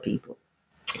than other people.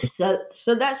 So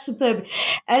that's superb,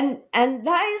 and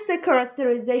that is the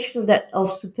characterization of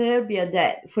superbia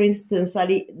that, for instance,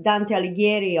 Dante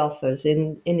Alighieri offers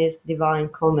in his Divine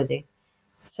Comedy.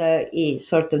 So he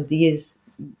sort of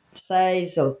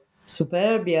says of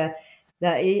superbia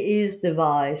that it is the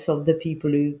vice of the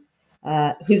people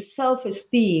whose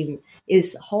self-esteem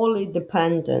is wholly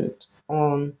dependent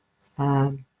on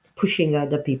pushing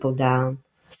other people down,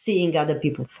 seeing other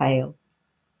people fail.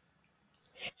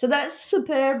 So that's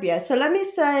superbia. So let me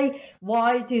say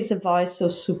why it is a vice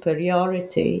of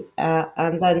superiority,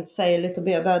 and then say a little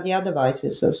bit about the other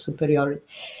vices of superiority.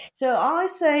 So I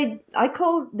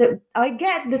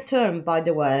get the term, by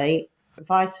the way,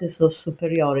 vices of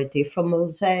superiority from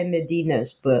Jose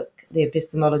Medina's book, The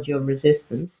Epistemology of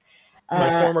Resistance.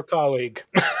 My former colleague.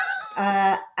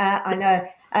 I know.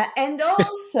 And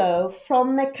also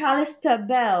from McAllister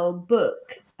Bell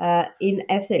book in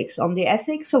Ethics, on the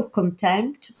ethics of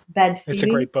contempt, bad feelings. It's a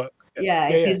great book. Yeah,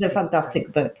 it is a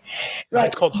fantastic book. Right.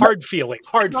 It's called Hard Feeling.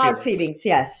 Hard Feelings,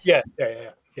 yes. Yeah.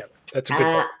 That's a good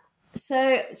book.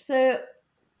 So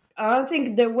I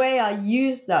think the way I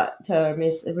use that term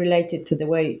is related to the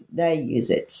way they use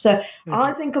it. So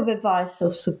I think of a vice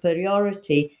of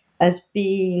superiority as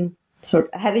being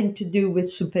sort of having to do with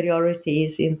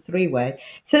superiorities in 3 ways.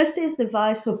 First is the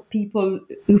vice of people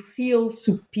who feel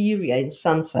superior in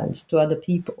some sense to other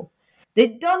people. They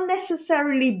don't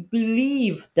necessarily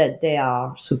believe that they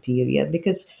are superior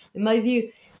because, in my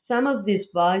view, some of these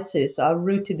vices are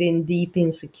rooted in deep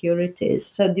insecurities.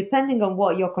 So depending on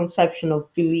what your conception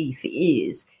of belief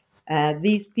is,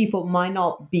 these people might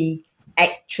not be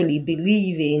actually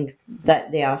believing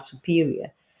that they are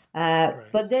superior.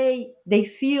 But they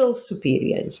feel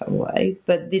superior in some way.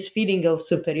 But this feeling of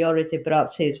superiority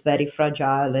perhaps is very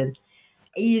fragile and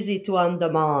easy to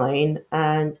undermine,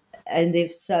 and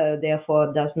if so,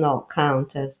 therefore, does not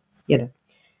count as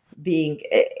being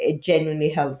a genuinely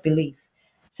held belief.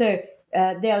 So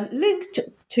they are linked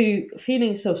to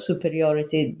feelings of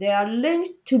superiority. They are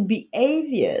linked to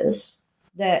behaviors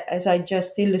that, as I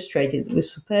just illustrated with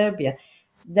superbia,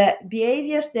 that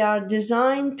behaviors they are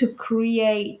designed to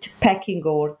create pecking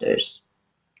orders,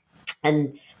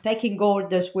 and pecking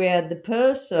orders where the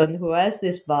person who has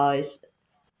this vice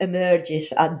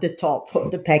emerges at the top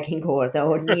of the pecking order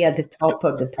or near the top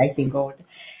of the pecking order.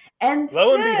 And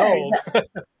lo and behold.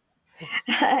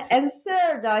 And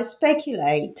third, I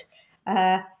speculate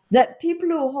that people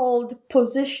who hold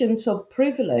positions of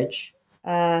privilege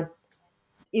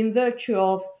in virtue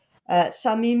of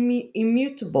some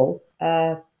immutable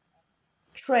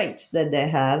traits that they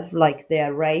have, like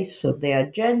their race or their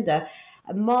gender,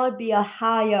 might be a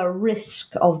higher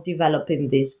risk of developing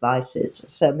these vices.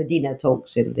 So Medina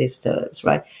talks in these terms,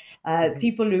 right?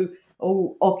 People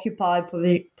who occupy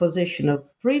a position of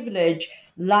privilege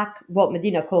lack what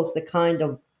Medina calls the kind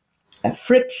of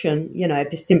friction,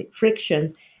 epistemic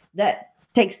friction that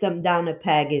takes them down a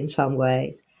peg in some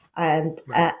ways. And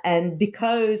and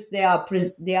because they are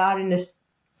in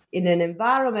an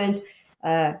environment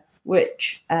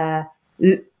which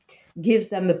gives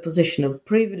them a position of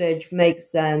privilege, makes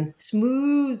them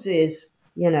smooths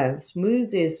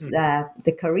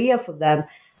the career for them,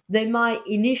 they might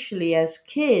initially as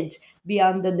kids be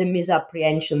under the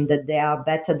misapprehension that they are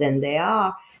better than they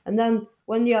are. And then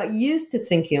when you are used to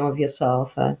thinking of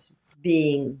yourself as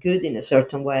being good in a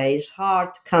certain way, it's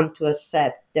hard to come to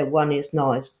accept that one is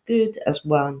not as good as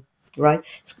one, right?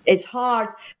 It's hard.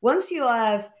 Once you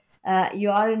have you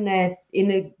are in a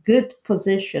good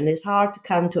position, it's hard to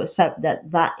come to accept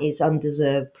that is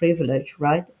undeserved privilege,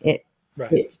 right?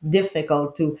 It's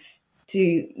difficult to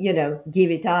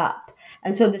give it up.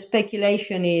 And so the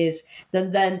speculation is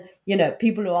that then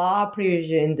people who are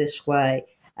privileged in this way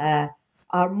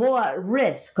are more at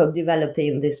risk of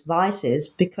developing these vices,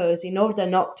 because in order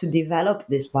not to develop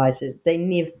these vices, they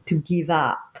need to give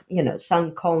up,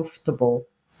 some comfortable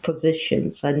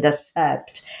positions and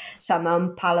accept some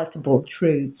unpalatable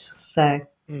truths.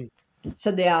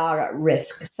 So they are at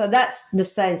risk. So that's the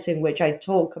sense in which I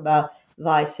talk about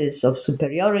vices of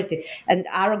superiority. And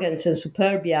arrogance and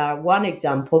superbia are one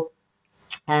example.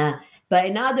 But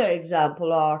another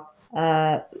example are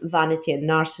vanity and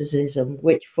narcissism,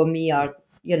 which for me are,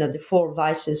 the four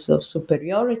vices of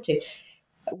superiority.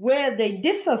 Where they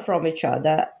differ from each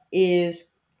other is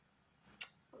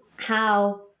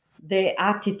how the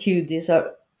attitude is,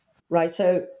 right?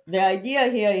 So the idea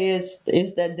here is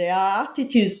that there are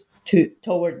attitudes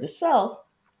toward the self,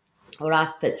 or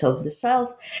aspects of the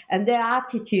self, and their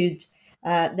attitudes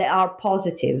that are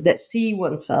positive, that see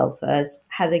oneself as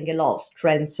having a lot of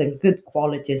strengths and good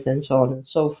qualities and so on and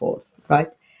so forth,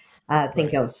 right?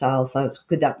 Think of self as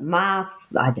good at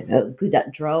math, I don't know, good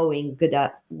at drawing, good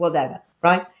at whatever,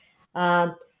 right?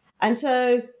 And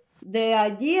so the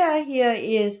idea here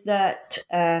is that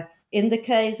in the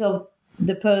case of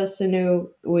the person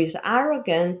who is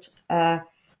arrogant,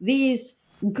 these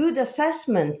good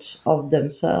assessment of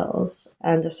themselves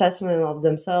and assessment of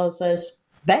themselves as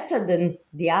better than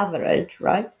the average,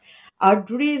 right, are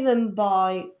driven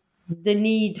by the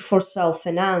need for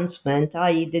self-enhancement,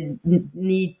 i.e. the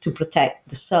need to protect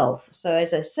the self. So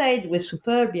as I said, with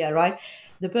superbia, right,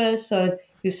 the person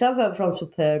who suffer from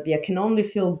superbia can only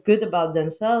feel good about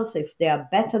themselves if they are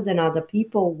better than other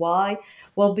people. Why?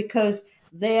 Well, because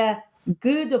they're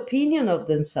good opinion of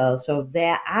themselves, or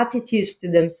their attitudes to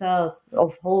themselves,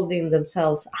 of holding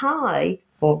themselves high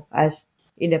or as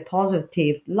in a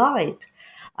positive light,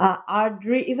 are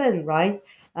driven, right?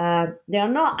 They are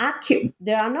not accurate.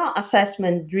 They are not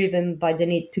assessment driven by the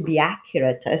need to be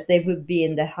accurate, as they would be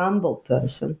in the humble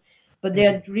person, but they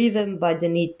are driven by the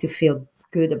need to feel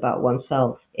good about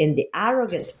oneself. In the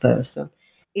arrogant person,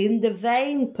 in the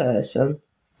vain person,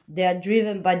 they are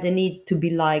driven by the need to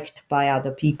be liked by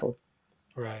other people.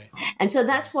 Right. And so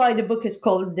that's why the book is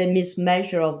called The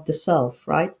Mismeasure of the Self,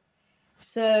 right?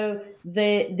 So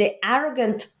the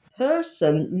arrogant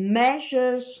person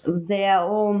measures their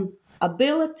own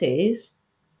abilities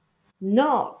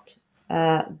not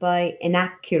by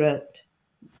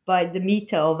the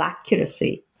meter of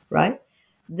accuracy, right?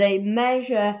 They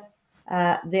measure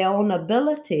their own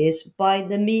abilities by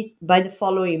the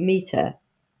following meter.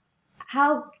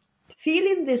 How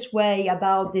feeling this way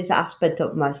about this aspect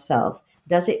of myself,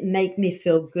 does it make me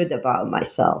feel good about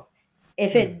myself?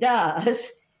 If it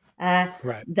does,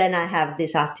 then I have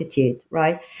this attitude,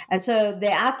 right? And so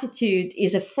the attitude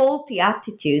is a faulty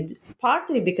attitude,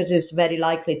 partly because it's very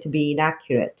likely to be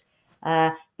inaccurate.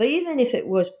 But even if it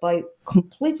was by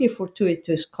completely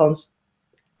fortuitous coincidence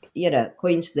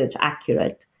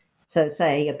accurate, so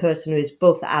say a person who is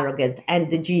both arrogant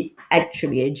and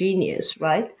actually a genius,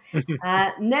 right?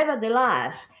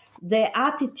 Nevertheless, their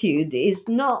attitude is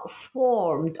not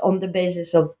formed on the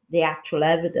basis of the actual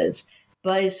evidence,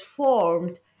 but is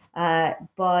formed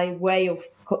by way of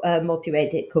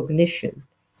motivated cognition,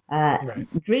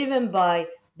 driven by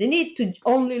the need to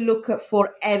only look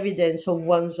for evidence of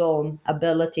one's own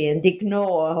ability and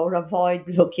ignore or avoid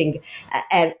looking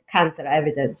at counter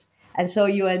evidence. And so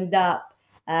you end up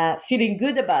feeling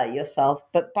good about yourself,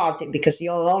 but partly because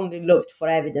you only looked for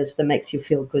evidence that makes you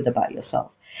feel good about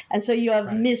yourself. And so you have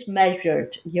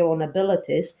mismeasured your own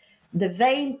abilities. The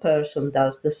vain person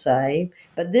does the same,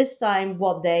 but this time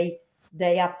what they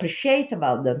appreciate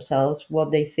about themselves,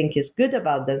 what they think is good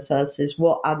about themselves, is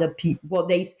what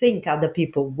they think other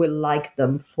people will like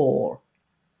them for.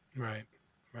 Right.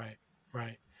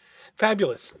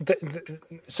 Fabulous.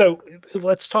 So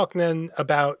let's talk then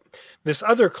about this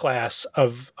other class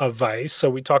of vice. So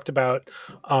we talked about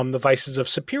the vices of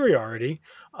superiority.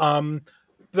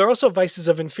 There are also vices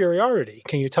of inferiority.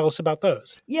 Can you tell us about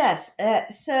those? Yes.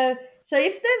 So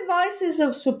if the vices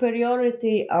of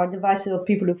superiority are the vices of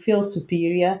people who feel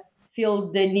superior,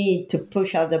 feel the need to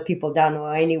push other people down,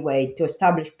 or anyway to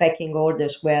establish pecking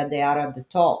orders where they are at the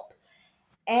top,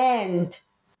 and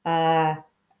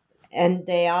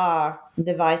they are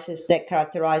the vices that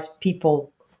characterize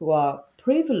people who are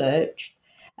privileged.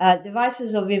 The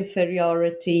vices of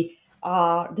inferiority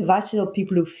are the vices of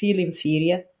people who feel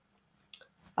inferior,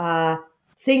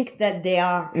 think that they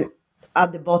are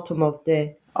at the bottom of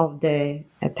the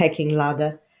pecking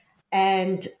ladder,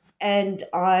 and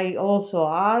I also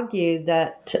argue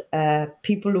that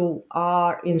people who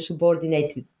are in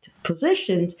subordinated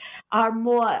positions are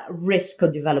more at risk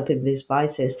of developing these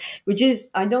vices, which is,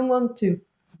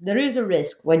 there is a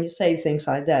risk when you say things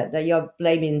like that you're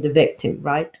blaming the victim,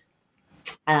 right?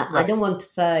 I don't want to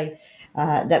say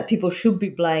that people should be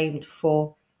blamed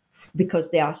because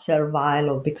they are servile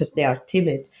or because they are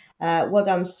timid. What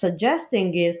I'm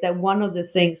suggesting is that one of the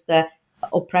things that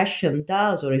oppression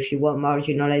does, or if you want,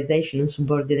 marginalization and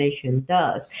subordination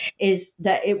does, is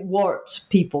that it warps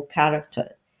people's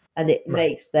character and it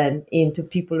makes them into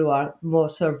people who are more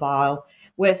servile.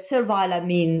 With servile, I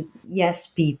mean yes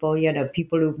people,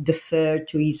 people who defer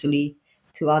too easily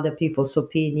to other people's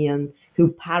opinion,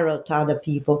 who parrot other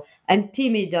people, and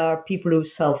timid are people who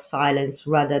self-silence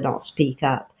rather not speak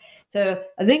up. So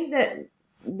I think that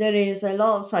there is a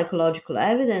lot of psychological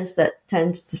evidence that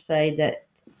tends to say that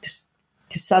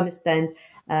to some extent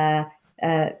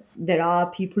there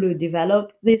are people who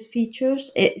develop these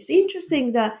features. It's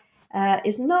interesting that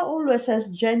it's not always as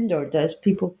gendered as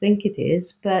people think it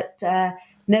is, but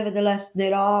nevertheless,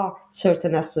 there are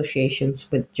certain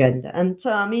associations with gender. And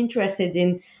so I'm interested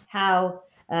in how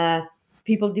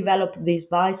people develop these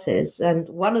biases. And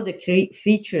one of the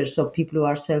features of people who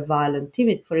are servile and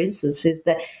timid, for instance, is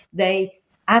that they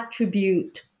have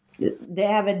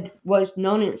what's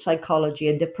known in psychology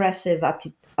a depressive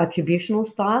attributional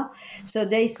style. So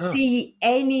they see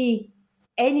any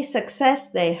success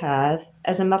they have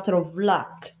as a matter of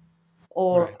luck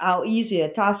or how easy a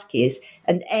task is,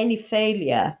 and any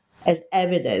failure as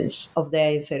evidence of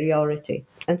their inferiority.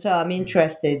 And so I'm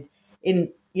interested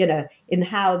in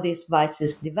how these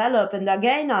vices develop. And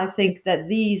again, I think that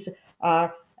these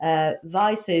are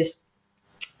vices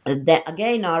that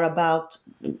again are about,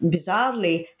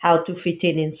 bizarrely, how to fit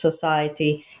in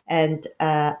society and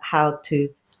how to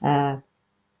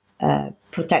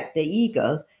protect the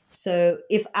ego. So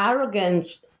if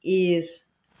arrogance is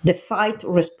the fight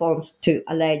response to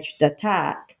alleged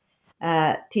attack,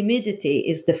 timidity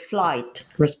is the flight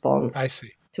response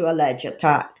to alleged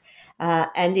attack.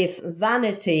 And if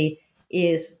vanity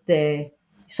is the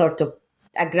sort of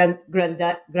a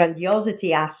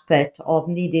grandiosity aspect of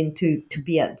needing to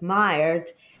be admired,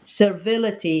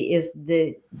 servility is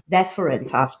the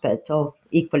deferent aspect of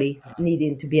equally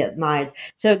needing to be admired.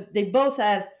 So they both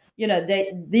have,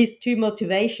 these two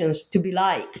motivations to be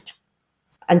liked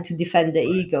and to defend the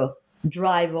ego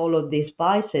drive all of these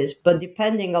biases. But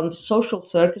depending on the social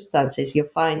circumstances you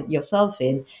find yourself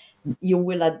in, you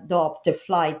will adopt a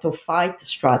flight or fight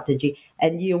strategy,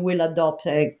 and you will adopt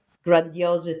a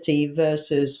grandiosity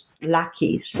versus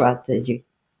lucky strategy.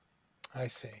 I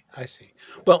see.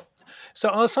 Well, so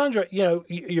Alessandra,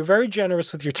 you're very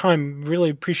generous with your time. Really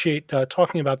appreciate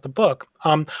talking about the book.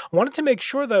 I wanted to make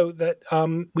sure, though, that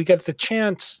we get the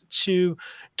chance to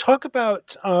talk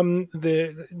about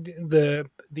the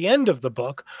end of the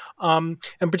book, and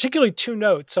particularly two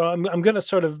notes. So I'm going to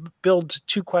sort of build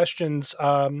two questions,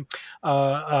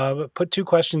 put two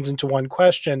questions into one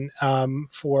question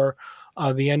for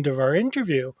the end of our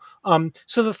interview.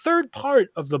 So the third part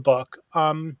of the book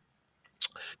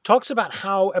talks about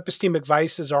how epistemic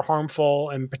vices are harmful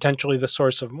and potentially the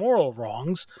source of moral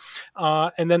wrongs.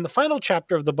 And then the final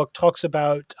chapter of the book talks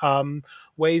about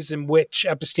ways in which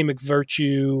epistemic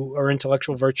virtue or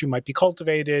intellectual virtue might be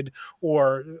cultivated,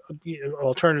 or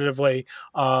alternatively,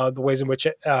 the ways in which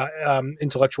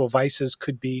intellectual vices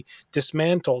could be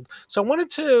dismantled. So I wanted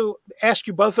to ask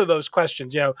you both of those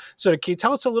questions. So can you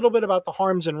tell us a little bit about the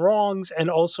harms and wrongs, and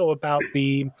also about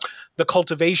the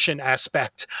cultivation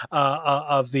aspect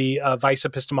of the vice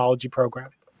epistemology program?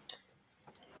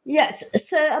 Yes.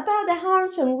 So about the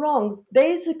harms and wrongs,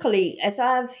 basically, as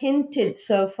I've hinted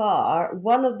so far,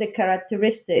 one of the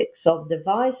characteristics of the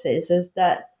vices is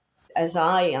that, as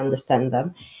I understand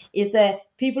them, is that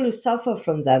people who suffer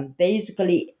from them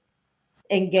basically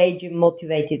engage in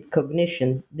motivated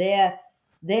cognition. Their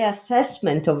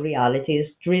assessment of reality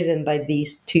is driven by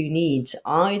these two needs,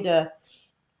 either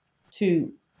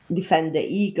to defend the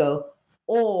ego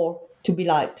or to be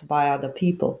liked by other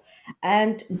people.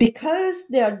 And because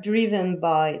they are driven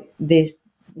by these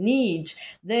needs,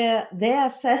 their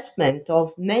assessment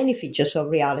of many features of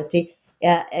reality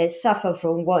suffer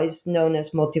from what is known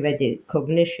as motivated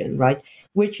cognition, right?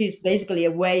 Which is basically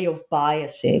a way of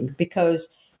biasing, because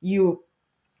you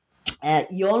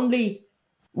only,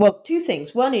 well, two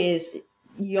things. One is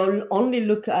you'll only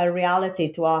look at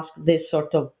reality to ask this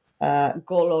sort of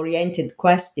goal-oriented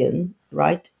question,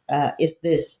 right? Is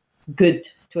this good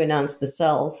to enhance the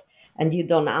self? And you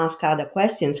don't ask other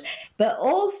questions. But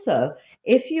also,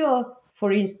 if you're,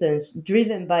 for instance,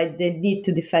 driven by the need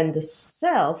to defend the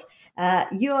self,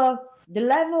 the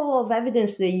level of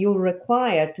evidence that you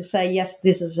require to say, yes,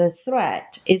 this is a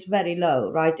threat is very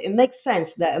low, right? It makes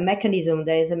sense that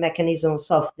there is a mechanism of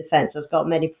self-defense has got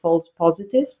many false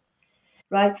positives,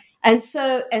 right? And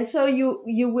so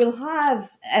you will have,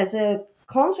 as a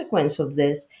consequence of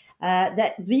this,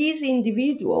 that these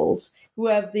individuals who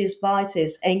have these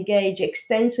biases engage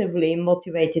extensively in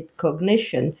motivated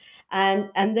cognition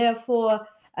and therefore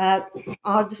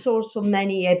are the source of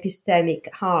many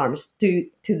epistemic harms to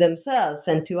themselves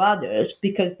and to others,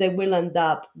 because they will end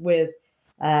up with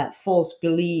false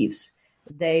beliefs.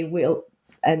 They will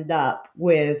end up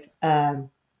with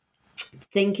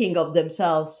thinking of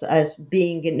themselves as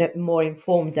being more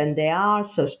informed than they are,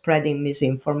 so spreading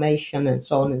misinformation and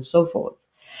so on and so forth.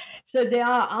 So they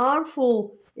are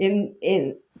harmful in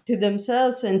to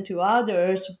themselves and to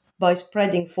others by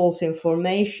spreading false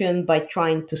information, by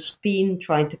trying to spin,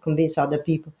 trying to convince other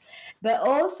people. But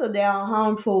also they are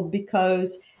harmful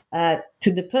because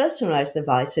to the personalized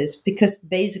devices, because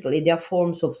basically they are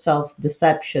forms of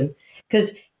self-deception.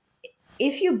 Because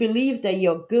if you believe that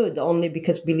you're good only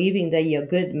because believing that you're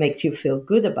good makes you feel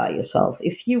good about yourself,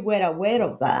 if you were aware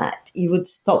of that, you would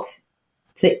stop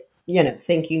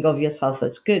thinking of yourself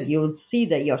as good. You would see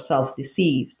that you're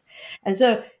self-deceived. And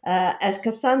so, as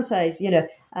Kassam says,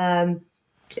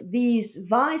 these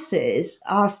vices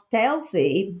are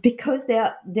stealthy because they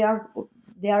are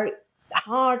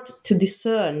hard to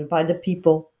discern by the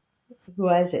people who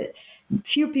has it.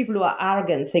 Few people who are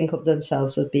arrogant think of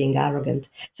themselves as being arrogant.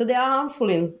 So they are harmful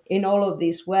in all of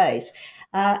these ways.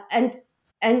 And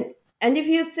if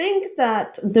you think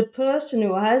that the person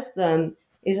who has them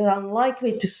is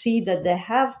unlikely to see that they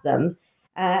have them,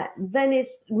 then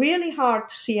it's really hard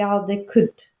to see how they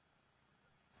could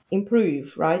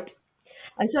improve, right?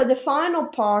 And so the final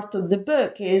part of the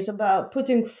book is about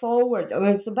putting forward,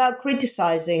 it's about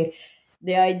criticizing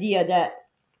the idea that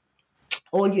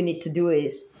all you need to do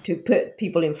is to put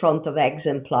people in front of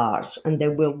exemplars and they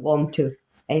will want to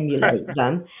emulate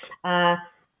them.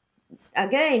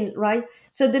 Again, right?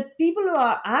 So the people who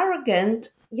are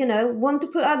arrogant, want to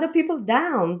put other people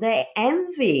down. They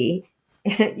envy,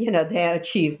 their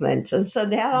achievements. And so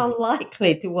they are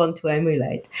unlikely to want to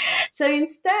emulate. So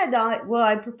instead,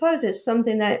 I propose is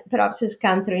something that perhaps is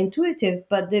counterintuitive,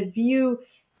 but the view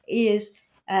is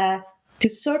to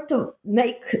sort of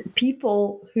make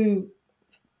people who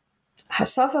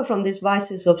suffer from these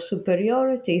vices of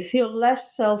superiority feel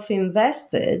less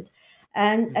self-invested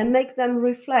and make them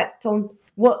reflect on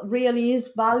what really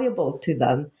is valuable to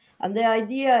them. And the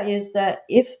idea is that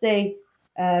if they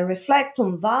reflect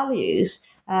on values,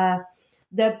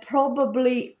 they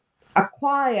probably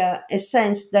acquire a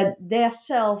sense that their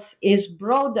self is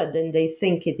broader than they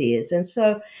think it is, and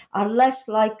so are less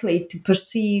likely to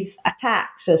perceive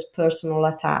attacks as personal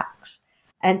attacks.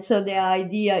 And so the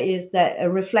idea is that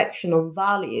a reflection on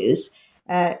values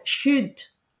should,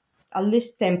 at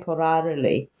least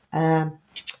temporarily,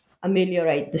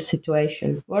 ameliorate the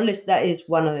situation. Or at least that is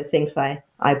one of the things I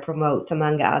promote,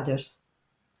 among others.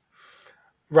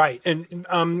 Right. And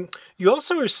you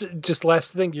also are, just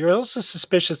last thing, you're also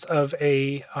suspicious of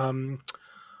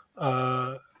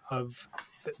of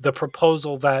the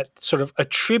proposal that sort of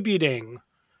attributing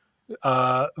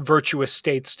virtuous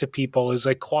states to people is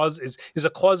a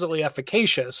causally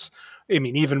efficacious. I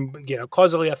mean, even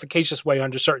causally efficacious way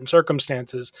under certain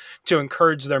circumstances to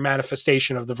encourage their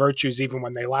manifestation of the virtues, even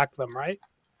when they lack them. Right?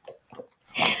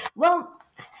 Well,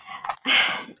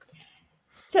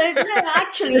 so no,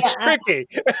 actually, it's tricky.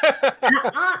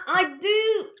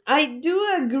 I do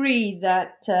agree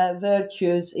that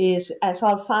virtues is, as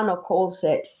Alfano calls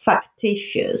it,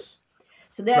 factitious.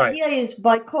 So the idea is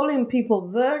by calling people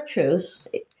virtuous,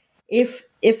 if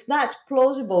that's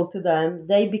plausible to them,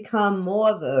 they become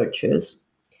more virtuous.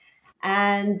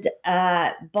 And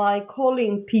by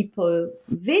calling people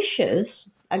vicious,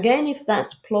 again, if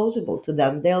that's plausible to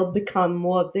them, they'll become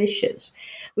more vicious,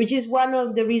 which is one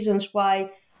of the reasons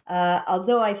why,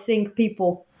 although I think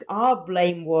people are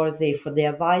blameworthy for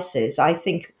their vices, I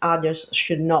think others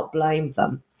should not blame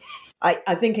them.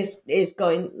 I think it's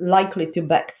likely to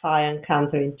backfire and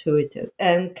counterintuitive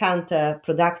and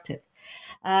counterproductive.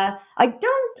 I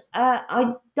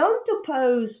don't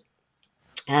oppose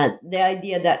the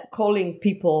idea that calling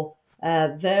people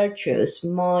virtuous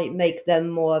might make them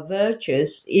more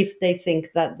virtuous if they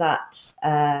think that that's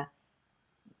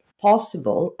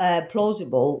plausible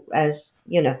as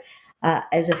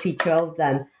as a feature of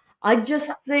them. I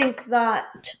just think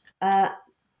that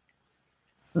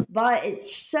by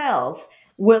itself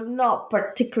will not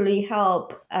particularly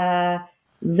help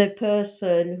the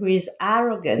person who is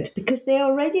arrogant, because they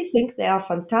already think they are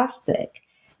fantastic.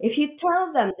 If you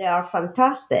tell them they are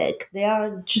fantastic, they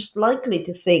are just likely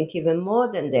to think even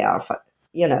more than they are,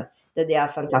 that they are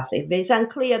fantastic. But it's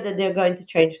unclear that they're going to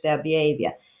change their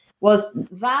behavior. Was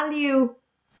value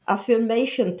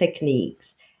affirmation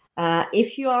techniques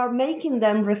if you are making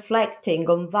them reflecting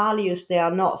on values that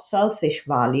are not selfish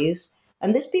values,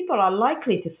 and these people are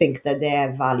likely to think that they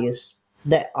have values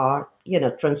that are,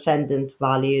 transcendent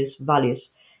values,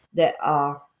 values that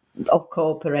are of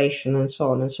cooperation and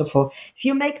so on and so forth. If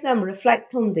you make them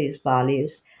reflect on these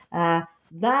values,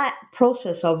 that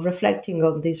process of reflecting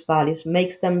on these values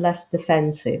makes them less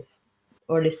defensive,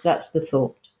 or at least that's the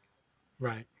thought.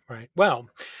 Right, right. Well,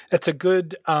 that's a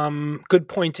good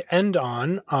point to end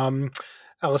on.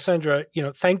 Alessandra,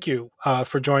 thank you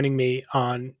for joining me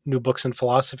on New Books in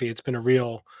Philosophy. It's been a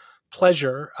real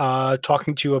pleasure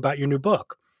talking to you about your new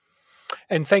book.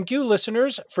 And thank you,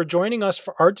 listeners, for joining us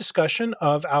for our discussion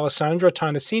of Alessandra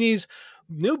Tanesini's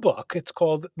new book. It's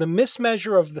called The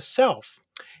Mismeasure of the Self,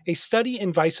 a study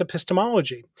in vice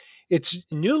epistemology. It's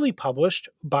newly published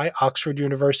by Oxford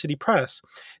University Press.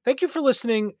 Thank you for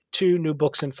listening to New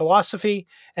Books in Philosophy,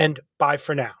 and bye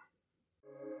for now.